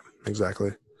 Yeah,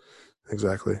 exactly.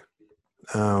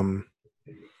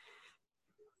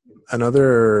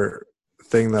 Another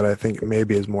thing that I think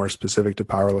maybe is more specific to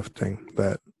powerlifting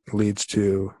that leads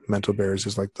to mental barriers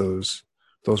is like those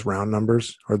round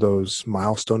numbers or those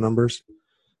milestone numbers,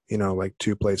 like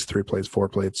 2 plates, 3 plates, 4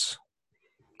 plates,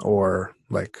 or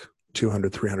like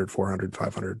 200, 300, 400,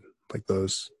 500, like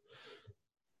those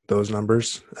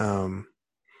numbers.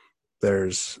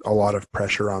 There's a lot of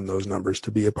pressure on those numbers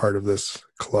to be a part of this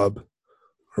club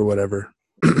or whatever.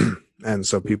 And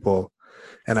so people,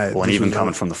 and even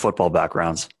coming from the football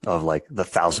backgrounds of like the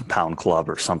 1,000-pound club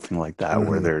or something like that, mm-hmm.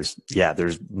 where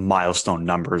there's milestone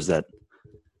numbers that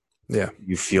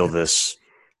you feel this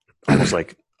almost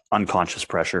like unconscious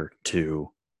pressure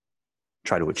to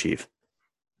try to achieve.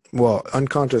 Well,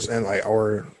 unconscious and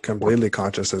or completely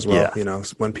conscious as well. Yeah.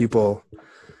 When people,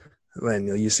 when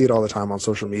you see it all the time on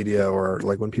social media or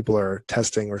like when people are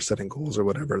testing or setting goals or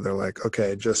whatever, they're like,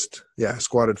 okay,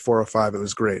 squatted 405. It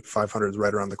was great. 500 is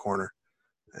right around the corner.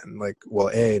 And like,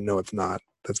 well, no, it's not.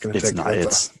 That's going to take,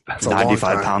 that's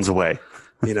 95 pounds away,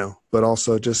 but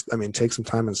also just, take some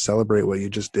time and celebrate what you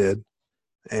just did.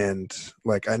 And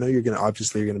like, I know you're going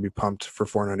to be pumped for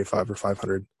 495 or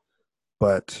 500,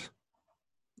 but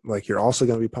like, you're also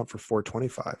going to be pumped for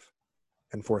 425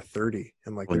 and 430.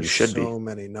 And like, there's so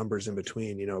many numbers in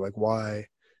between, like why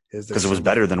is there? Because it was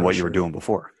better than what you were doing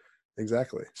before.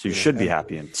 Exactly. So you should be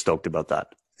happy and stoked about that.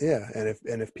 Yeah.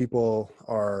 And if people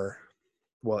are,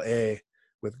 well,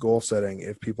 with goal setting,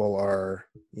 if people are,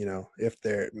 if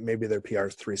maybe their PR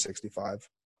is 365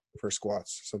 for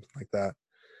squats, something like that,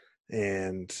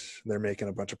 and they're making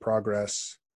a bunch of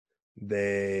progress,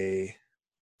 they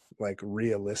like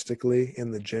realistically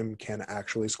in the gym can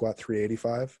actually squat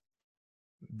 385.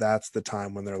 That's the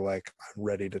time when they're like, I'm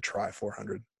ready to try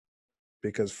 400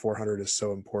 because 400 is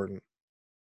so important,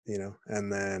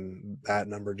 and then that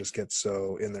number just gets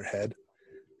so in their head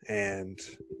and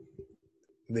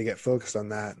they get focused on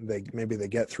that. Maybe they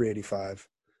get 385,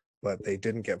 but they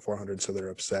didn't get 400. So they're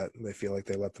upset. They feel like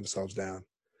they let themselves down,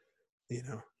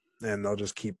 and they'll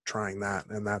just keep trying that.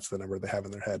 And that's the number they have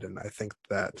in their head. And I think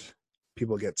that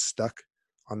people get stuck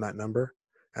on that number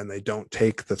and they don't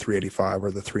take the 385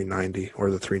 or the 390 or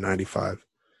the 395,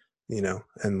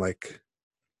 and like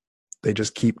they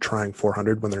just keep trying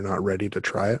 400 when they're not ready to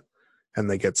try it. And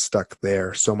they get stuck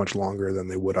there so much longer than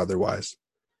they would otherwise,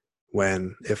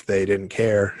 when if they didn't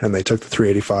care and they took the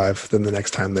 385, then the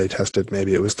next time they tested,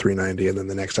 maybe it was 390. And then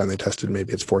the next time they tested,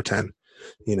 maybe it's 410,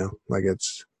 like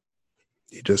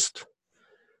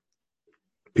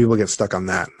people get stuck on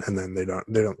that. And then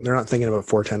they're not thinking about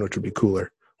 410, which would be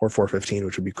cooler, or 415,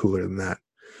 which would be cooler than that.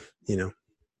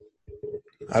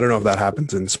 I don't know if that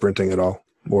happens in sprinting at all,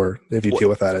 or if you deal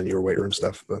with that in your weight room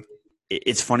stuff, but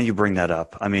it's funny you bring that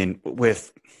up. I mean,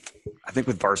 I think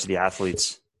with varsity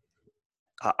athletes,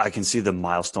 I can see the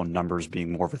milestone numbers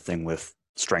being more of a thing with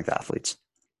strength athletes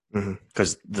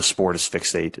because the sport is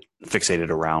fixated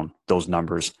around those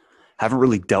numbers. Haven't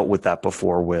really dealt with that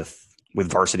before with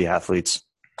varsity athletes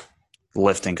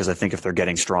lifting, because I think if they're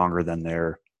getting stronger, then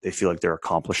they feel like they're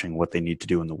accomplishing what they need to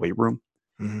do in the weight room.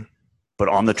 Mm-hmm. But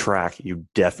on the track, you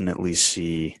definitely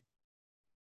see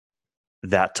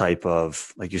that type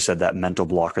of, like you said, that mental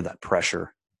block or that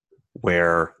pressure,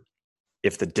 where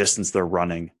if the distance they're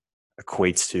running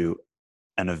equates to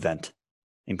an event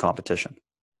in competition.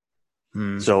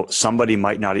 So somebody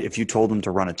might not, if you told them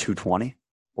to run a 220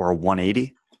 or a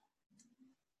 180,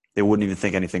 they wouldn't even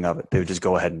think anything of it. They would just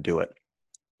go ahead and do it.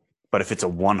 But if it's a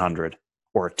 100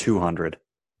 or a 200,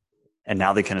 and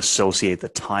now they can associate the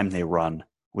time they run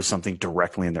with something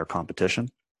directly in their competition,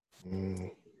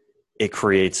 it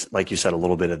creates, like you said, a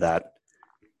little bit of that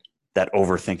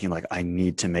overthinking, like I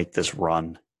need to make this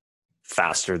run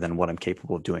faster than what I'm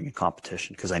capable of doing in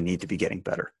competition because I need to be getting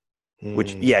better.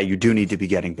 Which, yeah, you do need to be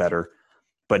getting better,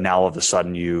 but now all of a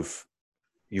sudden you've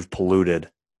polluted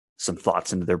some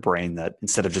thoughts into their brain that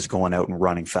instead of just going out and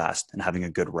running fast and having a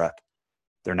good rep,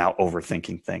 they're now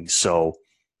overthinking things. So,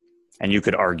 and you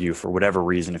could argue for whatever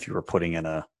reason, if you were putting in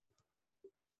a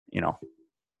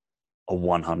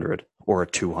 100 or a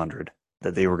 200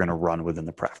 that they were going to run within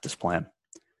the practice plan.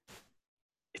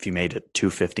 If you made it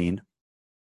 215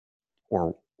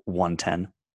 or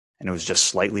 110 and it was just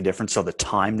slightly different, so the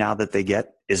time now that they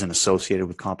get isn't associated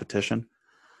with competition,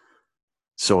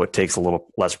 so it takes a little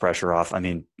less pressure off. I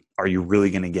mean, are you really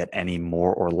going to get any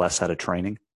more or less out of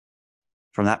training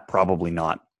from that? Probably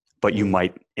not, but you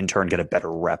might in turn get a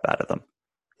better rep out of them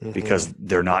because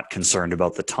they're not concerned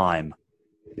about the time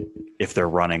if they're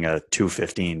running a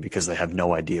 215 because they have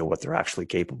no idea what they're actually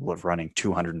capable of running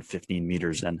 215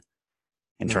 meters in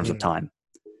terms of time.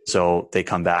 So they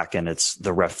come back and it's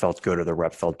the rep felt good or the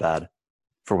rep felt bad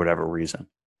for whatever reason.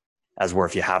 As where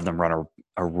if you have them run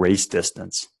a race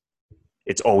distance,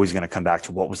 it's always going to come back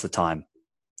to what was the time,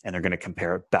 and they're going to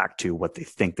compare it back to what they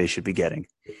think they should be getting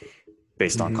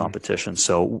based on competition.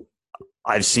 So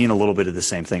I've seen a little bit of the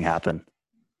same thing happen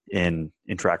in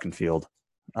track and field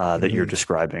that you're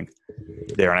describing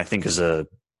there. And I think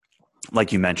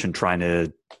like you mentioned, trying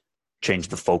to change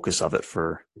the focus of it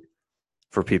for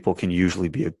people can usually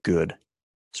be a good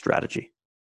strategy.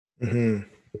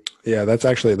 Yeah, that's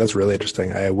really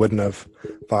interesting. I wouldn't have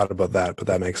thought about that, but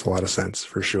that makes a lot of sense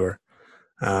for sure.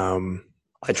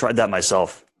 I tried that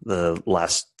myself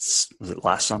last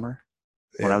summer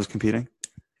when I was competing,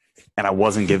 and I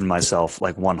wasn't giving myself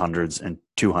like 100s and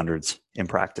 200s in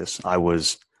practice. I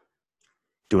was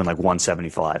doing like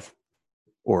 175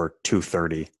 or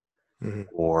 230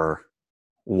 or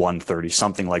 130,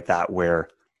 something like that, where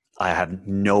I have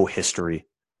no history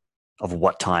of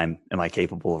what time am I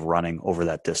capable of running over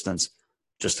that distance,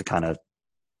 just to kind of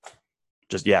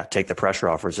take the pressure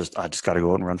off. I just got to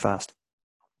go out and run fast.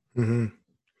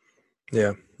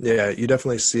 Yeah. You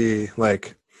definitely see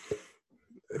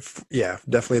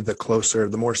definitely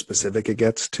the more specific it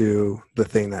gets to the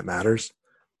thing that matters,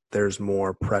 there's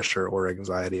more pressure or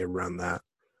anxiety around that.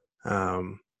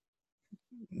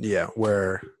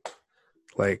 Where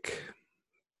like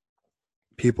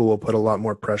people will put a lot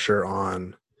more pressure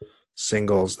on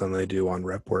singles than they do on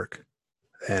rep work.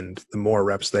 And the more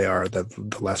reps they are, the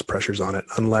less pressure's on it,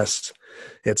 unless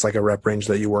it's like a rep range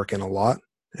that you work in a lot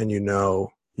and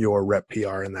your rep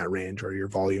PR in that range or your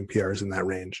volume PR is in that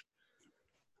range.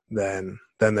 Then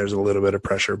there's a little bit of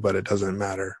pressure, but it doesn't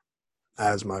matter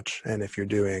as much. And if you're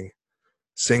doing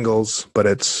singles, but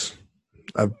it's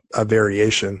a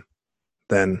variation,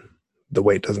 then the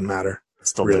weight doesn't matter. It's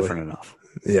still really different enough.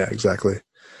 Yeah, exactly.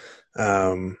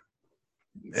 But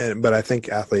I think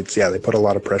athletes, they put a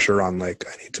lot of pressure on I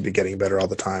need to be getting better all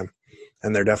the time.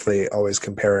 And they're definitely always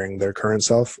comparing their current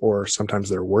self or sometimes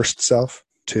their worst self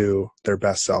to their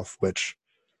best self, which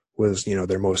was,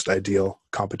 their most ideal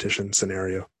competition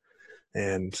scenario.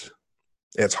 And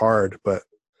it's hard, but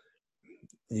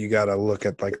you got to look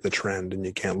at the trend and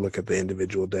you can't look at the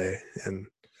individual day and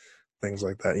things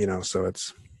like that, so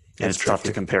it's tough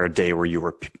to compare a day where you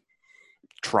were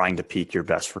trying to peak your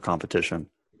best for competition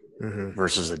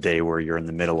versus a day where you're in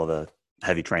the middle of a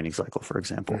heavy training cycle, for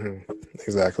example.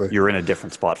 Exactly. You're in a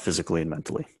different spot physically and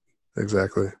mentally.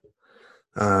 Exactly.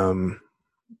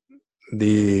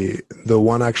 The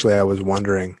one actually I was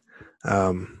wondering,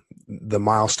 the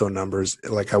milestone numbers,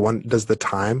 like does the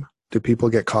time, do people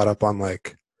get caught up on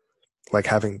like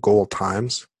having goal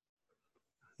times?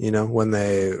 When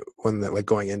they like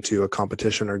going into a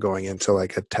competition or going into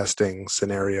like a testing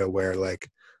scenario where like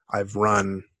I've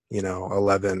run,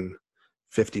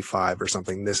 11:55 or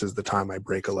something. This is the time I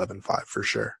break 11:5 for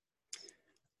sure.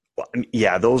 Well,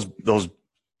 yeah, those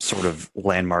sort of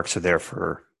landmarks are there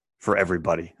for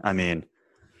everybody. I mean,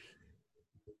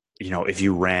 if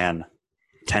you ran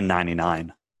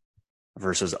 10:99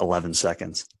 versus 11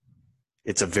 seconds,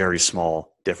 it's a very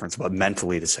small difference. But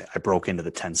mentally, to say I broke into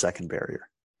the 10-second barrier,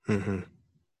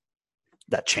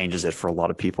 that changes it for a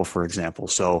lot of people, for example.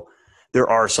 So there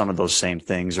are some of those same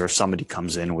things, or if somebody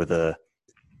comes in with a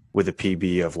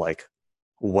PB of like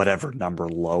whatever number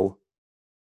low.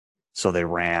 So they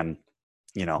ran,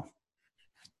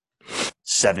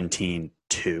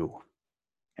 17:2,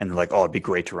 and they're like, oh, it'd be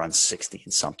great to run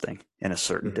 16 something in a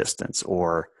certain distance.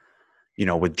 Or,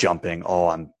 with jumping, oh,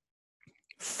 I'm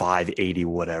 580,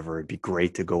 whatever. It'd be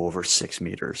great to go over 6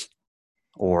 meters.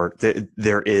 Or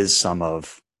there is some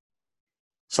of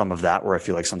that where I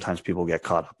feel like sometimes people get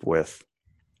caught up with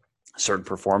certain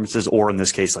performances, or in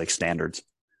this case, like standards,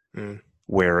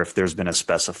 where if there's been a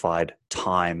specified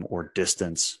time or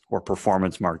distance or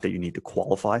performance mark that you need to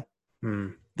qualify,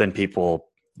 then people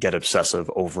get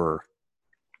obsessive over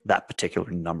that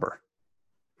particular number,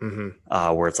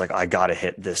 where it's like, I got to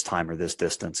hit this time or this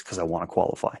distance because I want to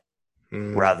qualify,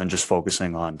 rather than just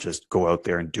focusing on just go out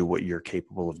there and do what you're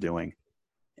capable of doing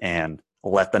and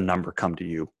let the number come to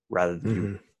you rather than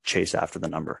you chase after the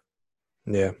number.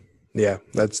 Yeah. Yeah.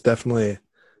 That's definitely,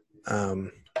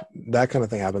 that kind of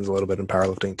thing happens a little bit in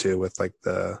powerlifting too, with like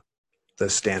the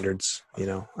standards,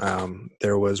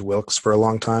 there was Wilks for a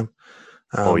long time,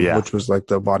 which was like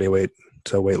the body weight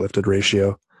to weight lifted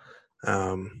ratio.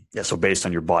 So based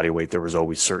on your body weight, there was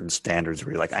always certain standards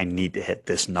where you're like, I need to hit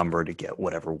this number to get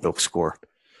whatever Wilks score.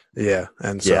 Yeah.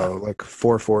 And so like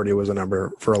 440 was a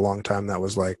number for a long time that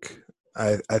was like,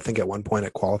 I think at one point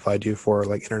it qualified you for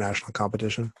like international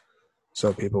competition.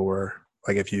 So people were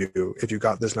like, if you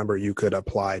got this number, you could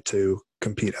apply to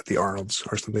compete at the Arnold's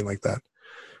or something like that.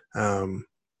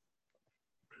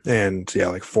 And yeah,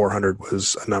 like 400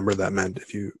 was a number that meant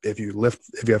if you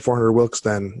have 400 Wilks,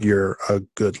 then you're a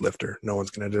good lifter. No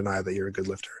one's going to deny that you're a good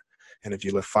lifter. And if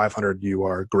you lift 500, you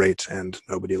are great, and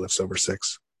nobody lifts over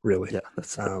 6, really. Yeah.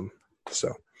 That's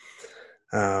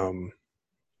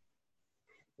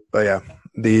but yeah,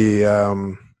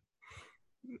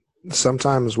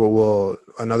 sometimes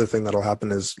another thing that'll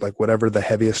happen is like whatever the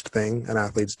heaviest thing an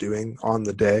athlete's doing on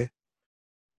the day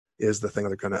is the thing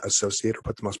they're going to associate or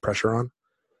put the most pressure on.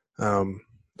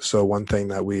 So one thing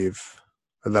that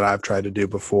I've tried to do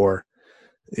before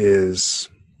is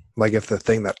like, if the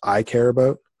thing that I care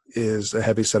about is a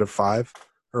heavy set of 5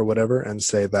 or whatever, and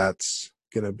say that's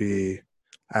going to be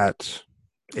at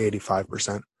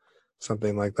 85%,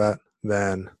 something like that,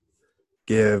 then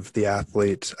give the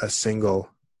athlete a single.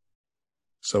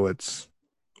 So it's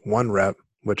 1 rep,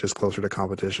 which is closer to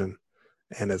competition,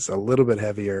 and it's a little bit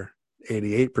heavier,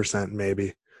 88%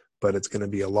 maybe, but it's going to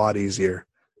be a lot easier,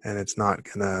 and it's not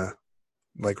going to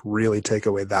like really take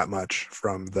away that much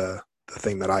from the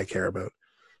thing that I care about.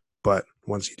 But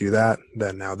once you do that,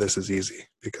 then now this is easy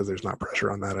because there's not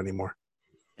pressure on that anymore.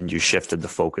 And you shifted the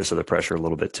focus of the pressure a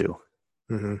little bit too.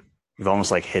 You've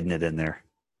almost like hidden it in there.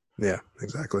 Yeah,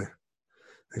 exactly.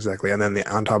 And then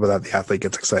on top of that, the athlete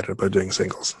gets excited about doing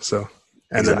singles. So,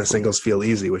 and then the singles feel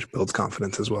easy, which builds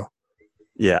confidence as well.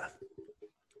 Yeah.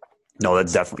 No,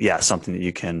 that's definitely, something that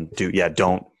you can do. Yeah.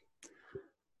 Don't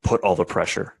put all the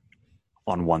pressure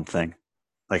on one thing.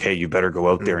 Like, hey, you better go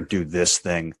out there and do this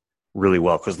thing really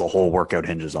well because the whole workout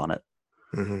hinges on it,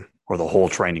 or the whole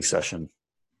training session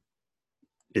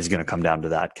is going to come down to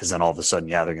that. Because then all of a sudden,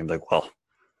 they're going to be like, well,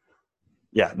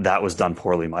 yeah, that was done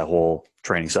poorly. My whole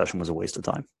training session was a waste of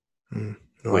time,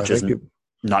 which is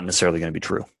not necessarily going to be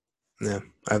true. Yeah.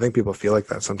 I think people feel like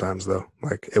that sometimes, though.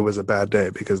 Like, it was a bad day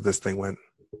because this thing went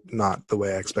not the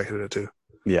way I expected it to.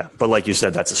 Yeah. But like you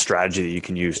said, that's a strategy that you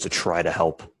can use to try to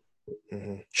help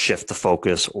shift the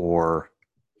focus, or,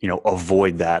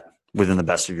 avoid that within the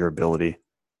best of your ability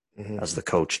as the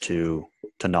coach to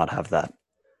not have that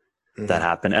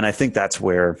happen. And I think that's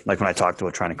where, like, when I talked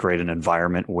about trying to create an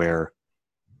environment where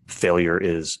failure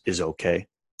is okay,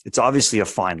 it's obviously a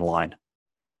fine line,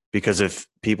 because if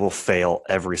people fail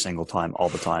every single time, all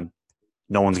the time,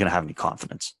 no one's going to have any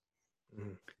confidence.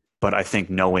 But I think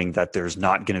knowing that there's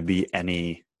not going to be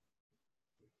any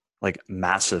like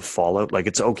massive fallout. Like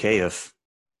it's okay if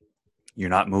you're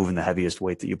not moving the heaviest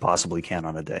weight that you possibly can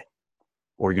on a day,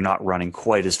 or you're not running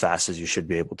quite as fast as you should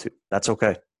be able to. That's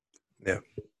okay. Yeah.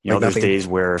 You know, there's days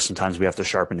where sometimes we have to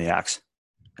sharpen the axe,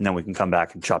 and then we can come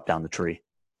back and chop down the tree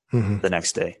the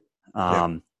next day.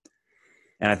 And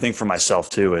I think for myself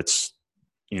too, it's,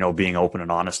 you know, being open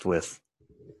and honest with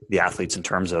the athletes in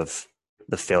terms of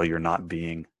the failure not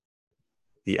being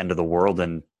the end of the world,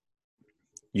 and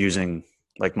using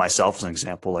like myself as an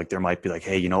example. Like there might be like,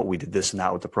 hey, you know what, we did this and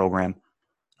that with the program.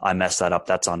 I messed that up.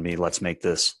 That's on me. Let's make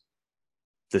this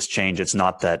change. It's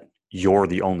not that you're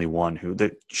the only one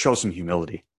that shows some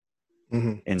humility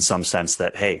in some sense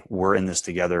that, hey, we're in this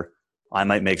together. I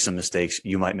might make some mistakes.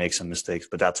 You might make some mistakes,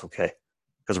 but that's okay,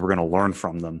 because we're going to learn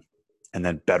from them and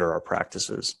then better our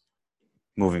practices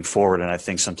moving forward. And I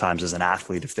think sometimes as an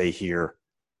athlete, if they hear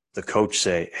the coach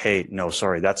say, hey, no,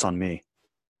 sorry, that's on me,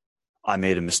 I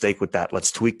made a mistake with that,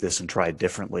 let's tweak this and try it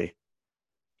differently,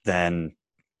 then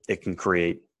it can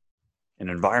create an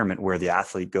environment where the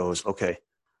athlete goes, okay,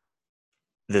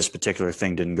 this particular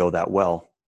thing didn't go that well.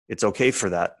 It's okay for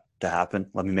that to happen.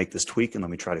 Let me make this tweak and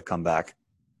let me try to come back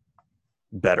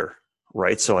better.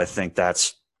 Right. So I think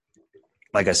that's,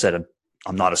 like I said,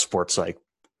 I'm not a sports psych,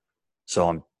 so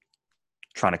I'm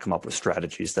trying to come up with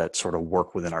strategies that sort of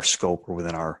work within our scope or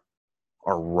within our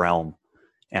realm.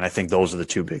 And I think those are the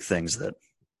two big things that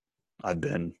I've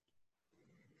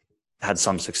had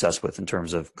some success with in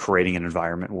terms of creating an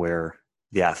environment where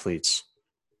the athletes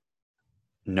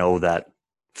know that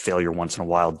failure once in a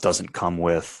while doesn't come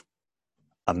with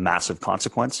a massive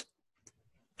consequence,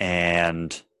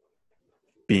 and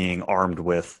being armed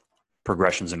with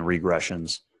progressions and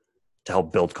regressions to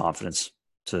help build confidence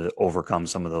to overcome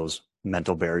some of those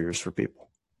mental barriers for people.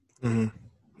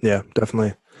 Yeah,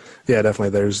 definitely. Yeah, definitely.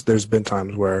 There's been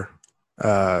times where,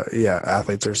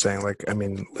 athletes are saying like, I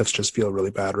mean, let's just feel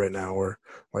really bad right now, or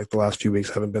like the last few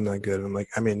weeks haven't been that good. And I'm like,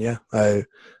 I mean, yeah, I've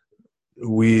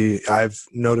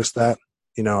noticed that,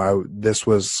 you know, this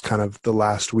was kind of the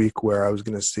last week where I was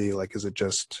going to see like, is it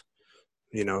just,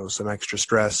 you know, some extra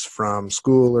stress from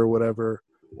school or whatever,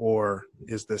 or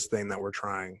is this thing that we're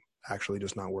trying actually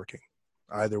just not working?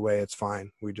 Either way, it's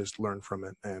fine. We just learn from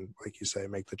it, and like you say,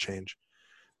 make the change.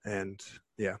 And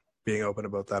yeah, being open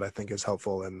about that, I think, is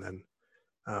helpful. And then,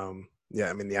 I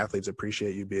mean, the athletes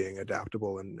appreciate you being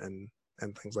adaptable and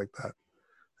things like that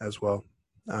as well.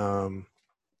 And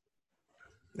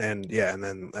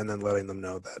then letting them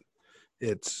know that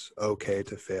it's okay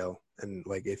to fail, and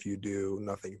like if you do,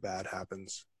 nothing bad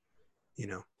happens. You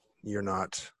know, you're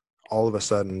not all of a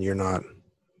sudden you're not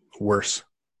worse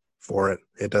for it.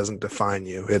 It doesn't define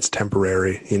you. It's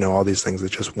temporary. You know, all these things.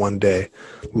 It's just one day.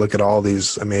 Look at all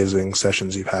these amazing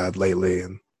sessions you've had lately,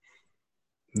 and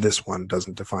this one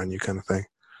doesn't define you, kind of thing.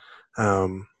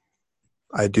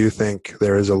 I do think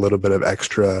there is a little bit of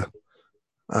extra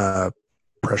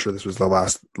pressure. This was the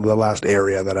last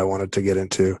area that I wanted to get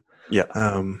into.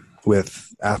 Yeah.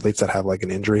 With athletes that have like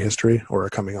an injury history or are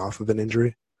coming off of an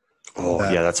injury.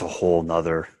 That's a whole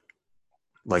nother,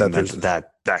 like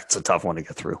that's a tough one to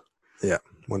get through. Yeah.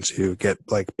 Once you get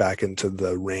like back into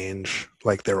the range,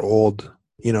 like their old,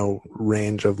 you know,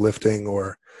 range of lifting,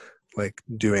 or like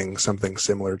doing something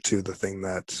similar to the thing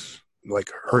that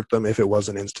like hurt them, if it was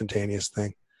an instantaneous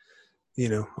thing, you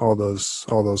know, all those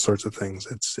sorts of things.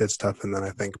 It's tough. And then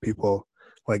I think people,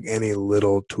 like any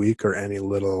little tweak or any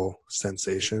little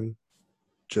sensation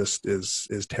just is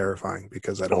terrifying,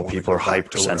 because I don't want people are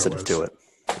hypersensitive to it.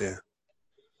 Yeah.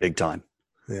 Big time.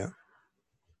 Yeah.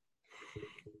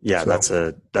 Yeah.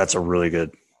 So, that's a really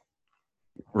good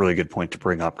point to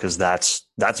bring up, because that's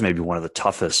maybe one of the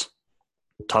toughest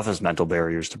mental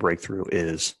barriers to break through,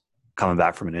 is coming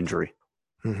back from an injury.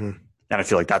 And I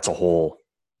feel like that's a whole,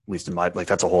 at least in my, like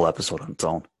that's a whole episode on its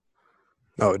own.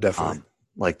 Oh, definitely.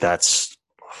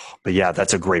 But yeah,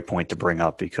 that's a great point to bring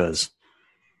up, because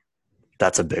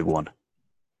that's a big one.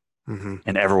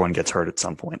 And everyone gets hurt at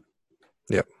some point.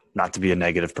 Yep. Not to be a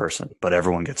negative person, but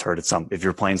everyone gets hurt at some, if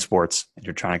you're playing sports and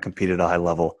you're trying to compete at a high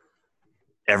level,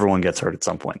 everyone gets hurt at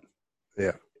some point.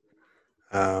 Yeah.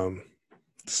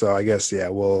 So I guess,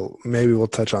 maybe we'll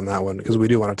touch on that one, because we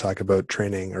do want to talk about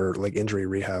training or like injury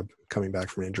rehab, coming back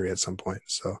from injury at some point.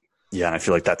 So yeah, and I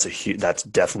feel like that's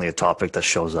definitely a topic that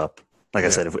shows up. Like I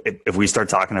said, if we start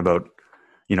talking about,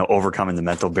 you know, overcoming the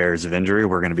mental barriers of injury,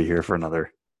 we're going to be here for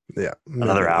another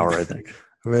hour, I think.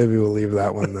 Maybe we'll leave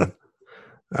that one then.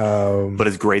 But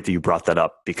it's great that you brought that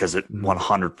up, because it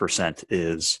 100%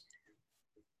 is,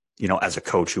 you know, as a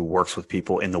coach who works with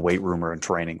people in the weight room or in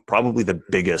training, probably the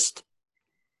biggest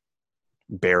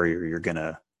barrier you're going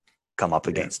to come up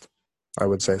against. I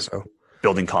would say so.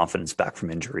 building confidence back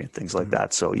from injury and things like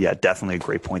that. So yeah, definitely a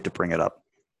great point to bring it up.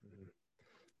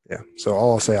 Yeah. So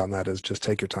all I'll say on that is just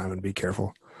take your time and be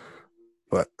careful.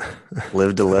 But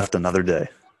live to lift another day.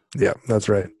 Yeah, that's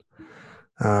right.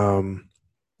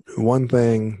 One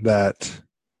thing that,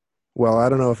 well, I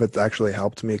don't know if it's actually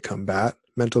helped me combat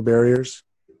mental barriers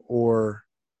or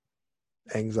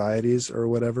anxieties or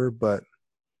whatever, but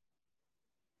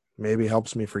maybe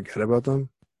helps me forget about them,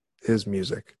 is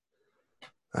music.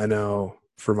 I know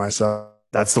for myself,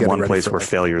 that's the one place where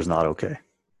failure is not okay.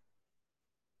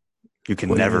 You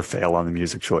can never fail on the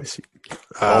music choice.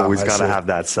 Always got to have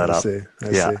that set up.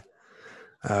 I see.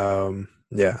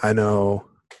 Yeah, I know,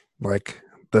 like,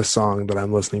 the song that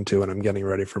I'm listening to when I'm getting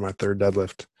ready for my third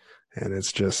deadlift, and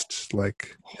it's just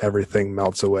like everything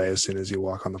melts away as soon as you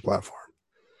walk on the platform.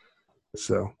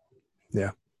 So,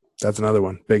 yeah, that's another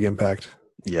one. Big impact.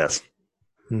 Yes.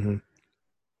 Mm-hmm.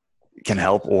 It can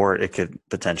help, or it could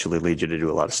potentially lead you to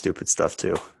do a lot of stupid stuff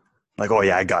too. Like, oh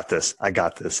yeah, I got this.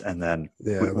 And then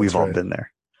we've all been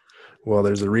there. Well,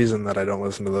 there's a reason that I don't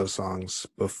listen to those songs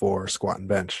before squat and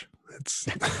bench. It's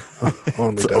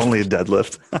only a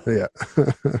deadlift. Yeah.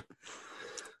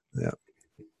 Yeah.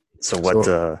 So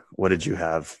what did you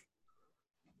have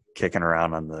kicking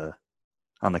around on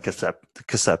the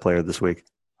cassette player this week?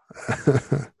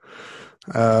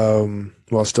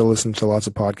 Well, still listen to lots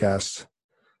of podcasts,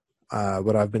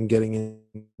 but I've been getting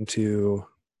into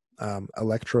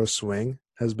electro swing.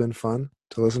 Has been fun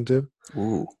to listen to.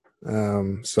 Ooh.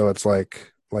 So it's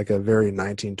like a very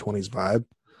 1920s vibe,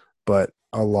 but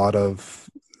a lot of,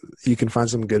 you can find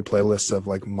some good playlists of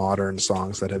like modern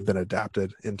songs that have been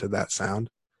adapted into that sound,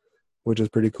 which is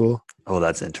pretty cool. Oh,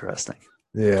 that's interesting.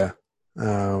 Yeah.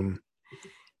 And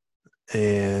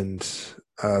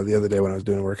the other day when I was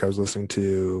doing work, I was listening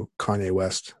to Kanye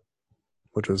West,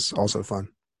 which was also fun.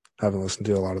 I haven't listened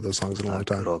to a lot of those songs in a long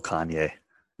time. Good old Kanye.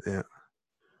 Yeah.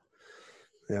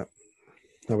 Yeah.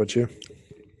 How about you?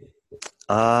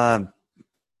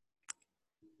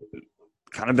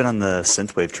 Kind of been on the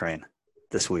synthwave train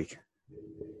this week.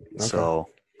 Okay. So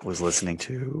I was listening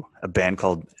to a band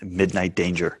called Midnight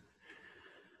Danger.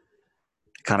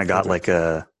 Kind of got like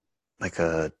a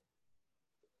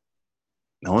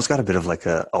almost got a bit of like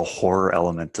a horror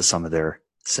element to some of their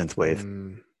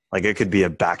synthwave. Like it could be a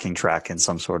backing track in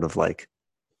some sort of like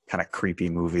kind of creepy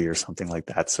movie or something like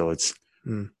that. So it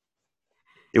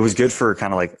was good for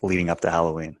kind of like leading up to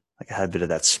Halloween. Like it had a bit of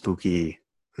that spooky,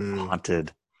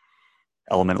 haunted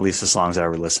element, at least the songs that I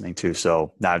were listening to.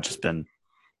 So now I've just been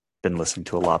listening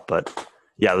to a lot, but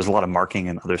yeah, there's a lot of marking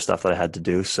and other stuff that I had to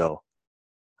do. So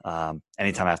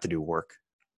anytime I have to do work,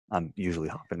 I'm usually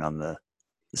hopping on the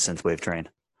synthwave train.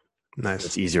 Nice.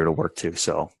 It's easier to work to.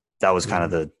 So that was kind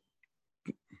of the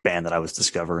band that I was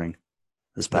discovering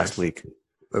this past week.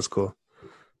 That's cool.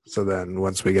 So then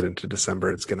once we get into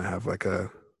December, it's going to have like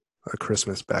a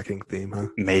Christmas backing theme, huh?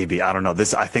 Maybe. I don't know.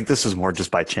 I think this is more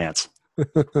just by chance.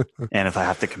 And if I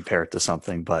have to compare it to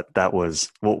something, but that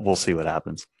was, we'll see what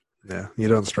happens. Yeah. You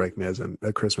don't strike me as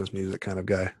a Christmas music kind of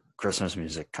guy. Christmas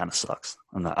music kind of sucks.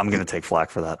 I'm going to take flack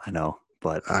for that. I know,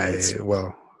 but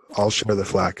I'll share the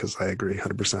flack because I agree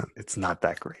 100%. It's not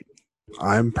that great.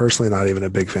 I'm personally not even a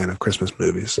big fan of Christmas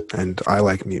movies, and I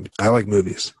like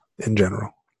movies in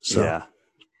general. So yeah,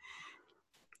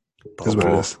 is what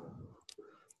it is.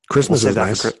 Christmas is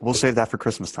nice. We'll save that for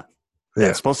Christmas time. Yeah,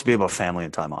 it's supposed to be about family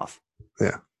and time off.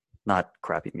 Yeah, not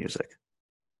crappy music.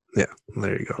 Yeah,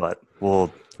 there you go. But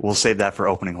we'll save that for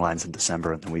opening lines in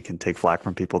December, and then we can take flack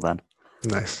from people then.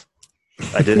 Nice.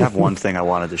 I did have one thing I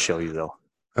wanted to show you though.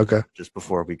 Okay. Just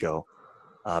before we go,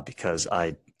 because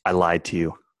I lied to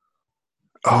you.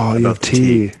 Oh, you have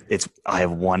tea. I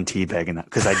have one tea bag in that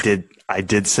because I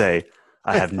did say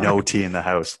I have no tea in the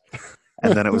house.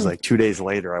 And then it was like 2 days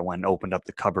later, I went and opened up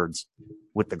the cupboards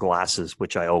with the glasses,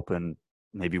 which I open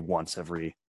maybe once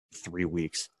every 3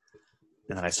 weeks.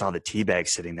 And then I saw the tea bag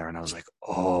sitting there and I was like,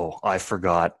 oh, I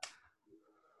forgot.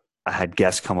 I had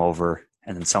guests come over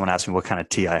and then someone asked me what kind of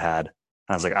tea I had. And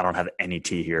I was like, I don't have any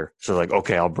tea here. So like,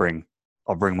 okay, I'll bring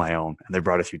my own. And they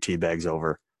brought a few tea bags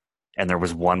over and there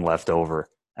was one left over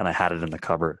and I had it in the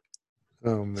cupboard.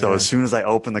 Oh, man. So as soon as I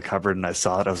opened the cupboard and I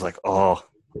saw it, I was like, oh,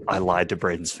 I lied to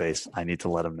Braden's face. I need to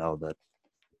let him know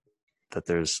that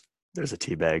there's a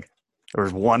tea bag. There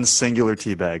was one singular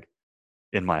tea bag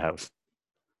in my house.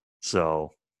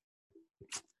 So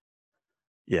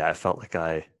yeah, I felt like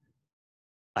I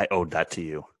owed that to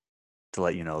you to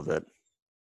let you know that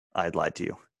I had lied to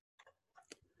you.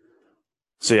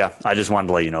 So yeah, I just wanted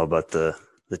to let you know about the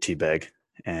tea bag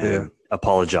and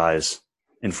apologize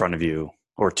in front of you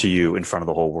or to you in front of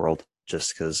the whole world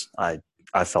just because I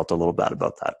felt a little bad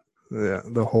about that. Yeah,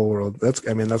 the whole world. That's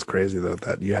crazy though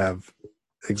that you have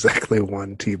exactly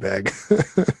one tea bag.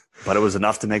 But it was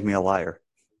enough to make me a liar.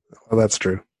 Well, that's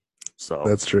true. So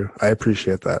That's true. I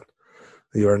appreciate that.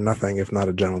 You are nothing if not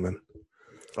a gentleman.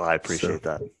 I So, appreciate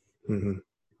that. hmm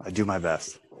I do my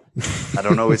best. I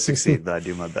don't always succeed, but I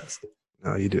do my best.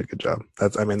 No, you do a good job.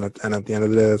 And at the end of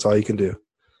the day, that's all you can do.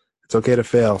 It's okay to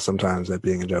fail sometimes at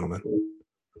being a gentleman.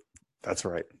 That's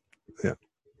right. Yeah,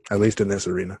 at least in this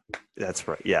arena. That's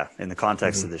right. Yeah. In the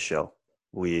context Mhm. of this show,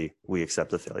 we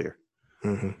accept the failure.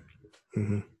 hmm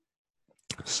hmm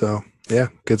So yeah,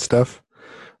 good stuff.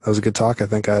 That was a good talk. I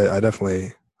think I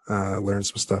definitely learned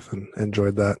some stuff and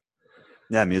enjoyed that.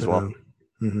 Yeah, me as well.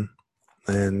 Mhm.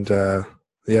 And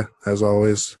yeah, as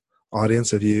always,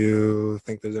 audience, if you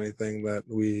think there's anything that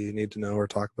we need to know or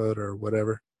talk about or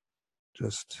whatever,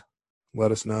 just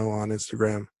let us know on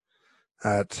Instagram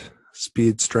at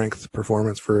Speed Strength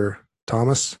Performance for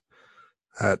Thomas,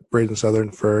 at Braden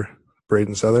Southern for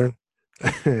Braden Southern,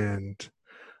 and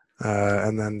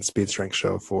then Speed Strength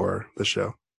Show for the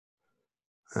show.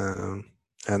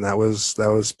 And that was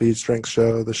Speed Strength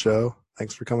Show, the show.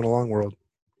 Thanks for coming along, world.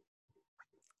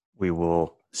 We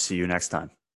will see you next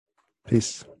time.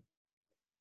 Peace.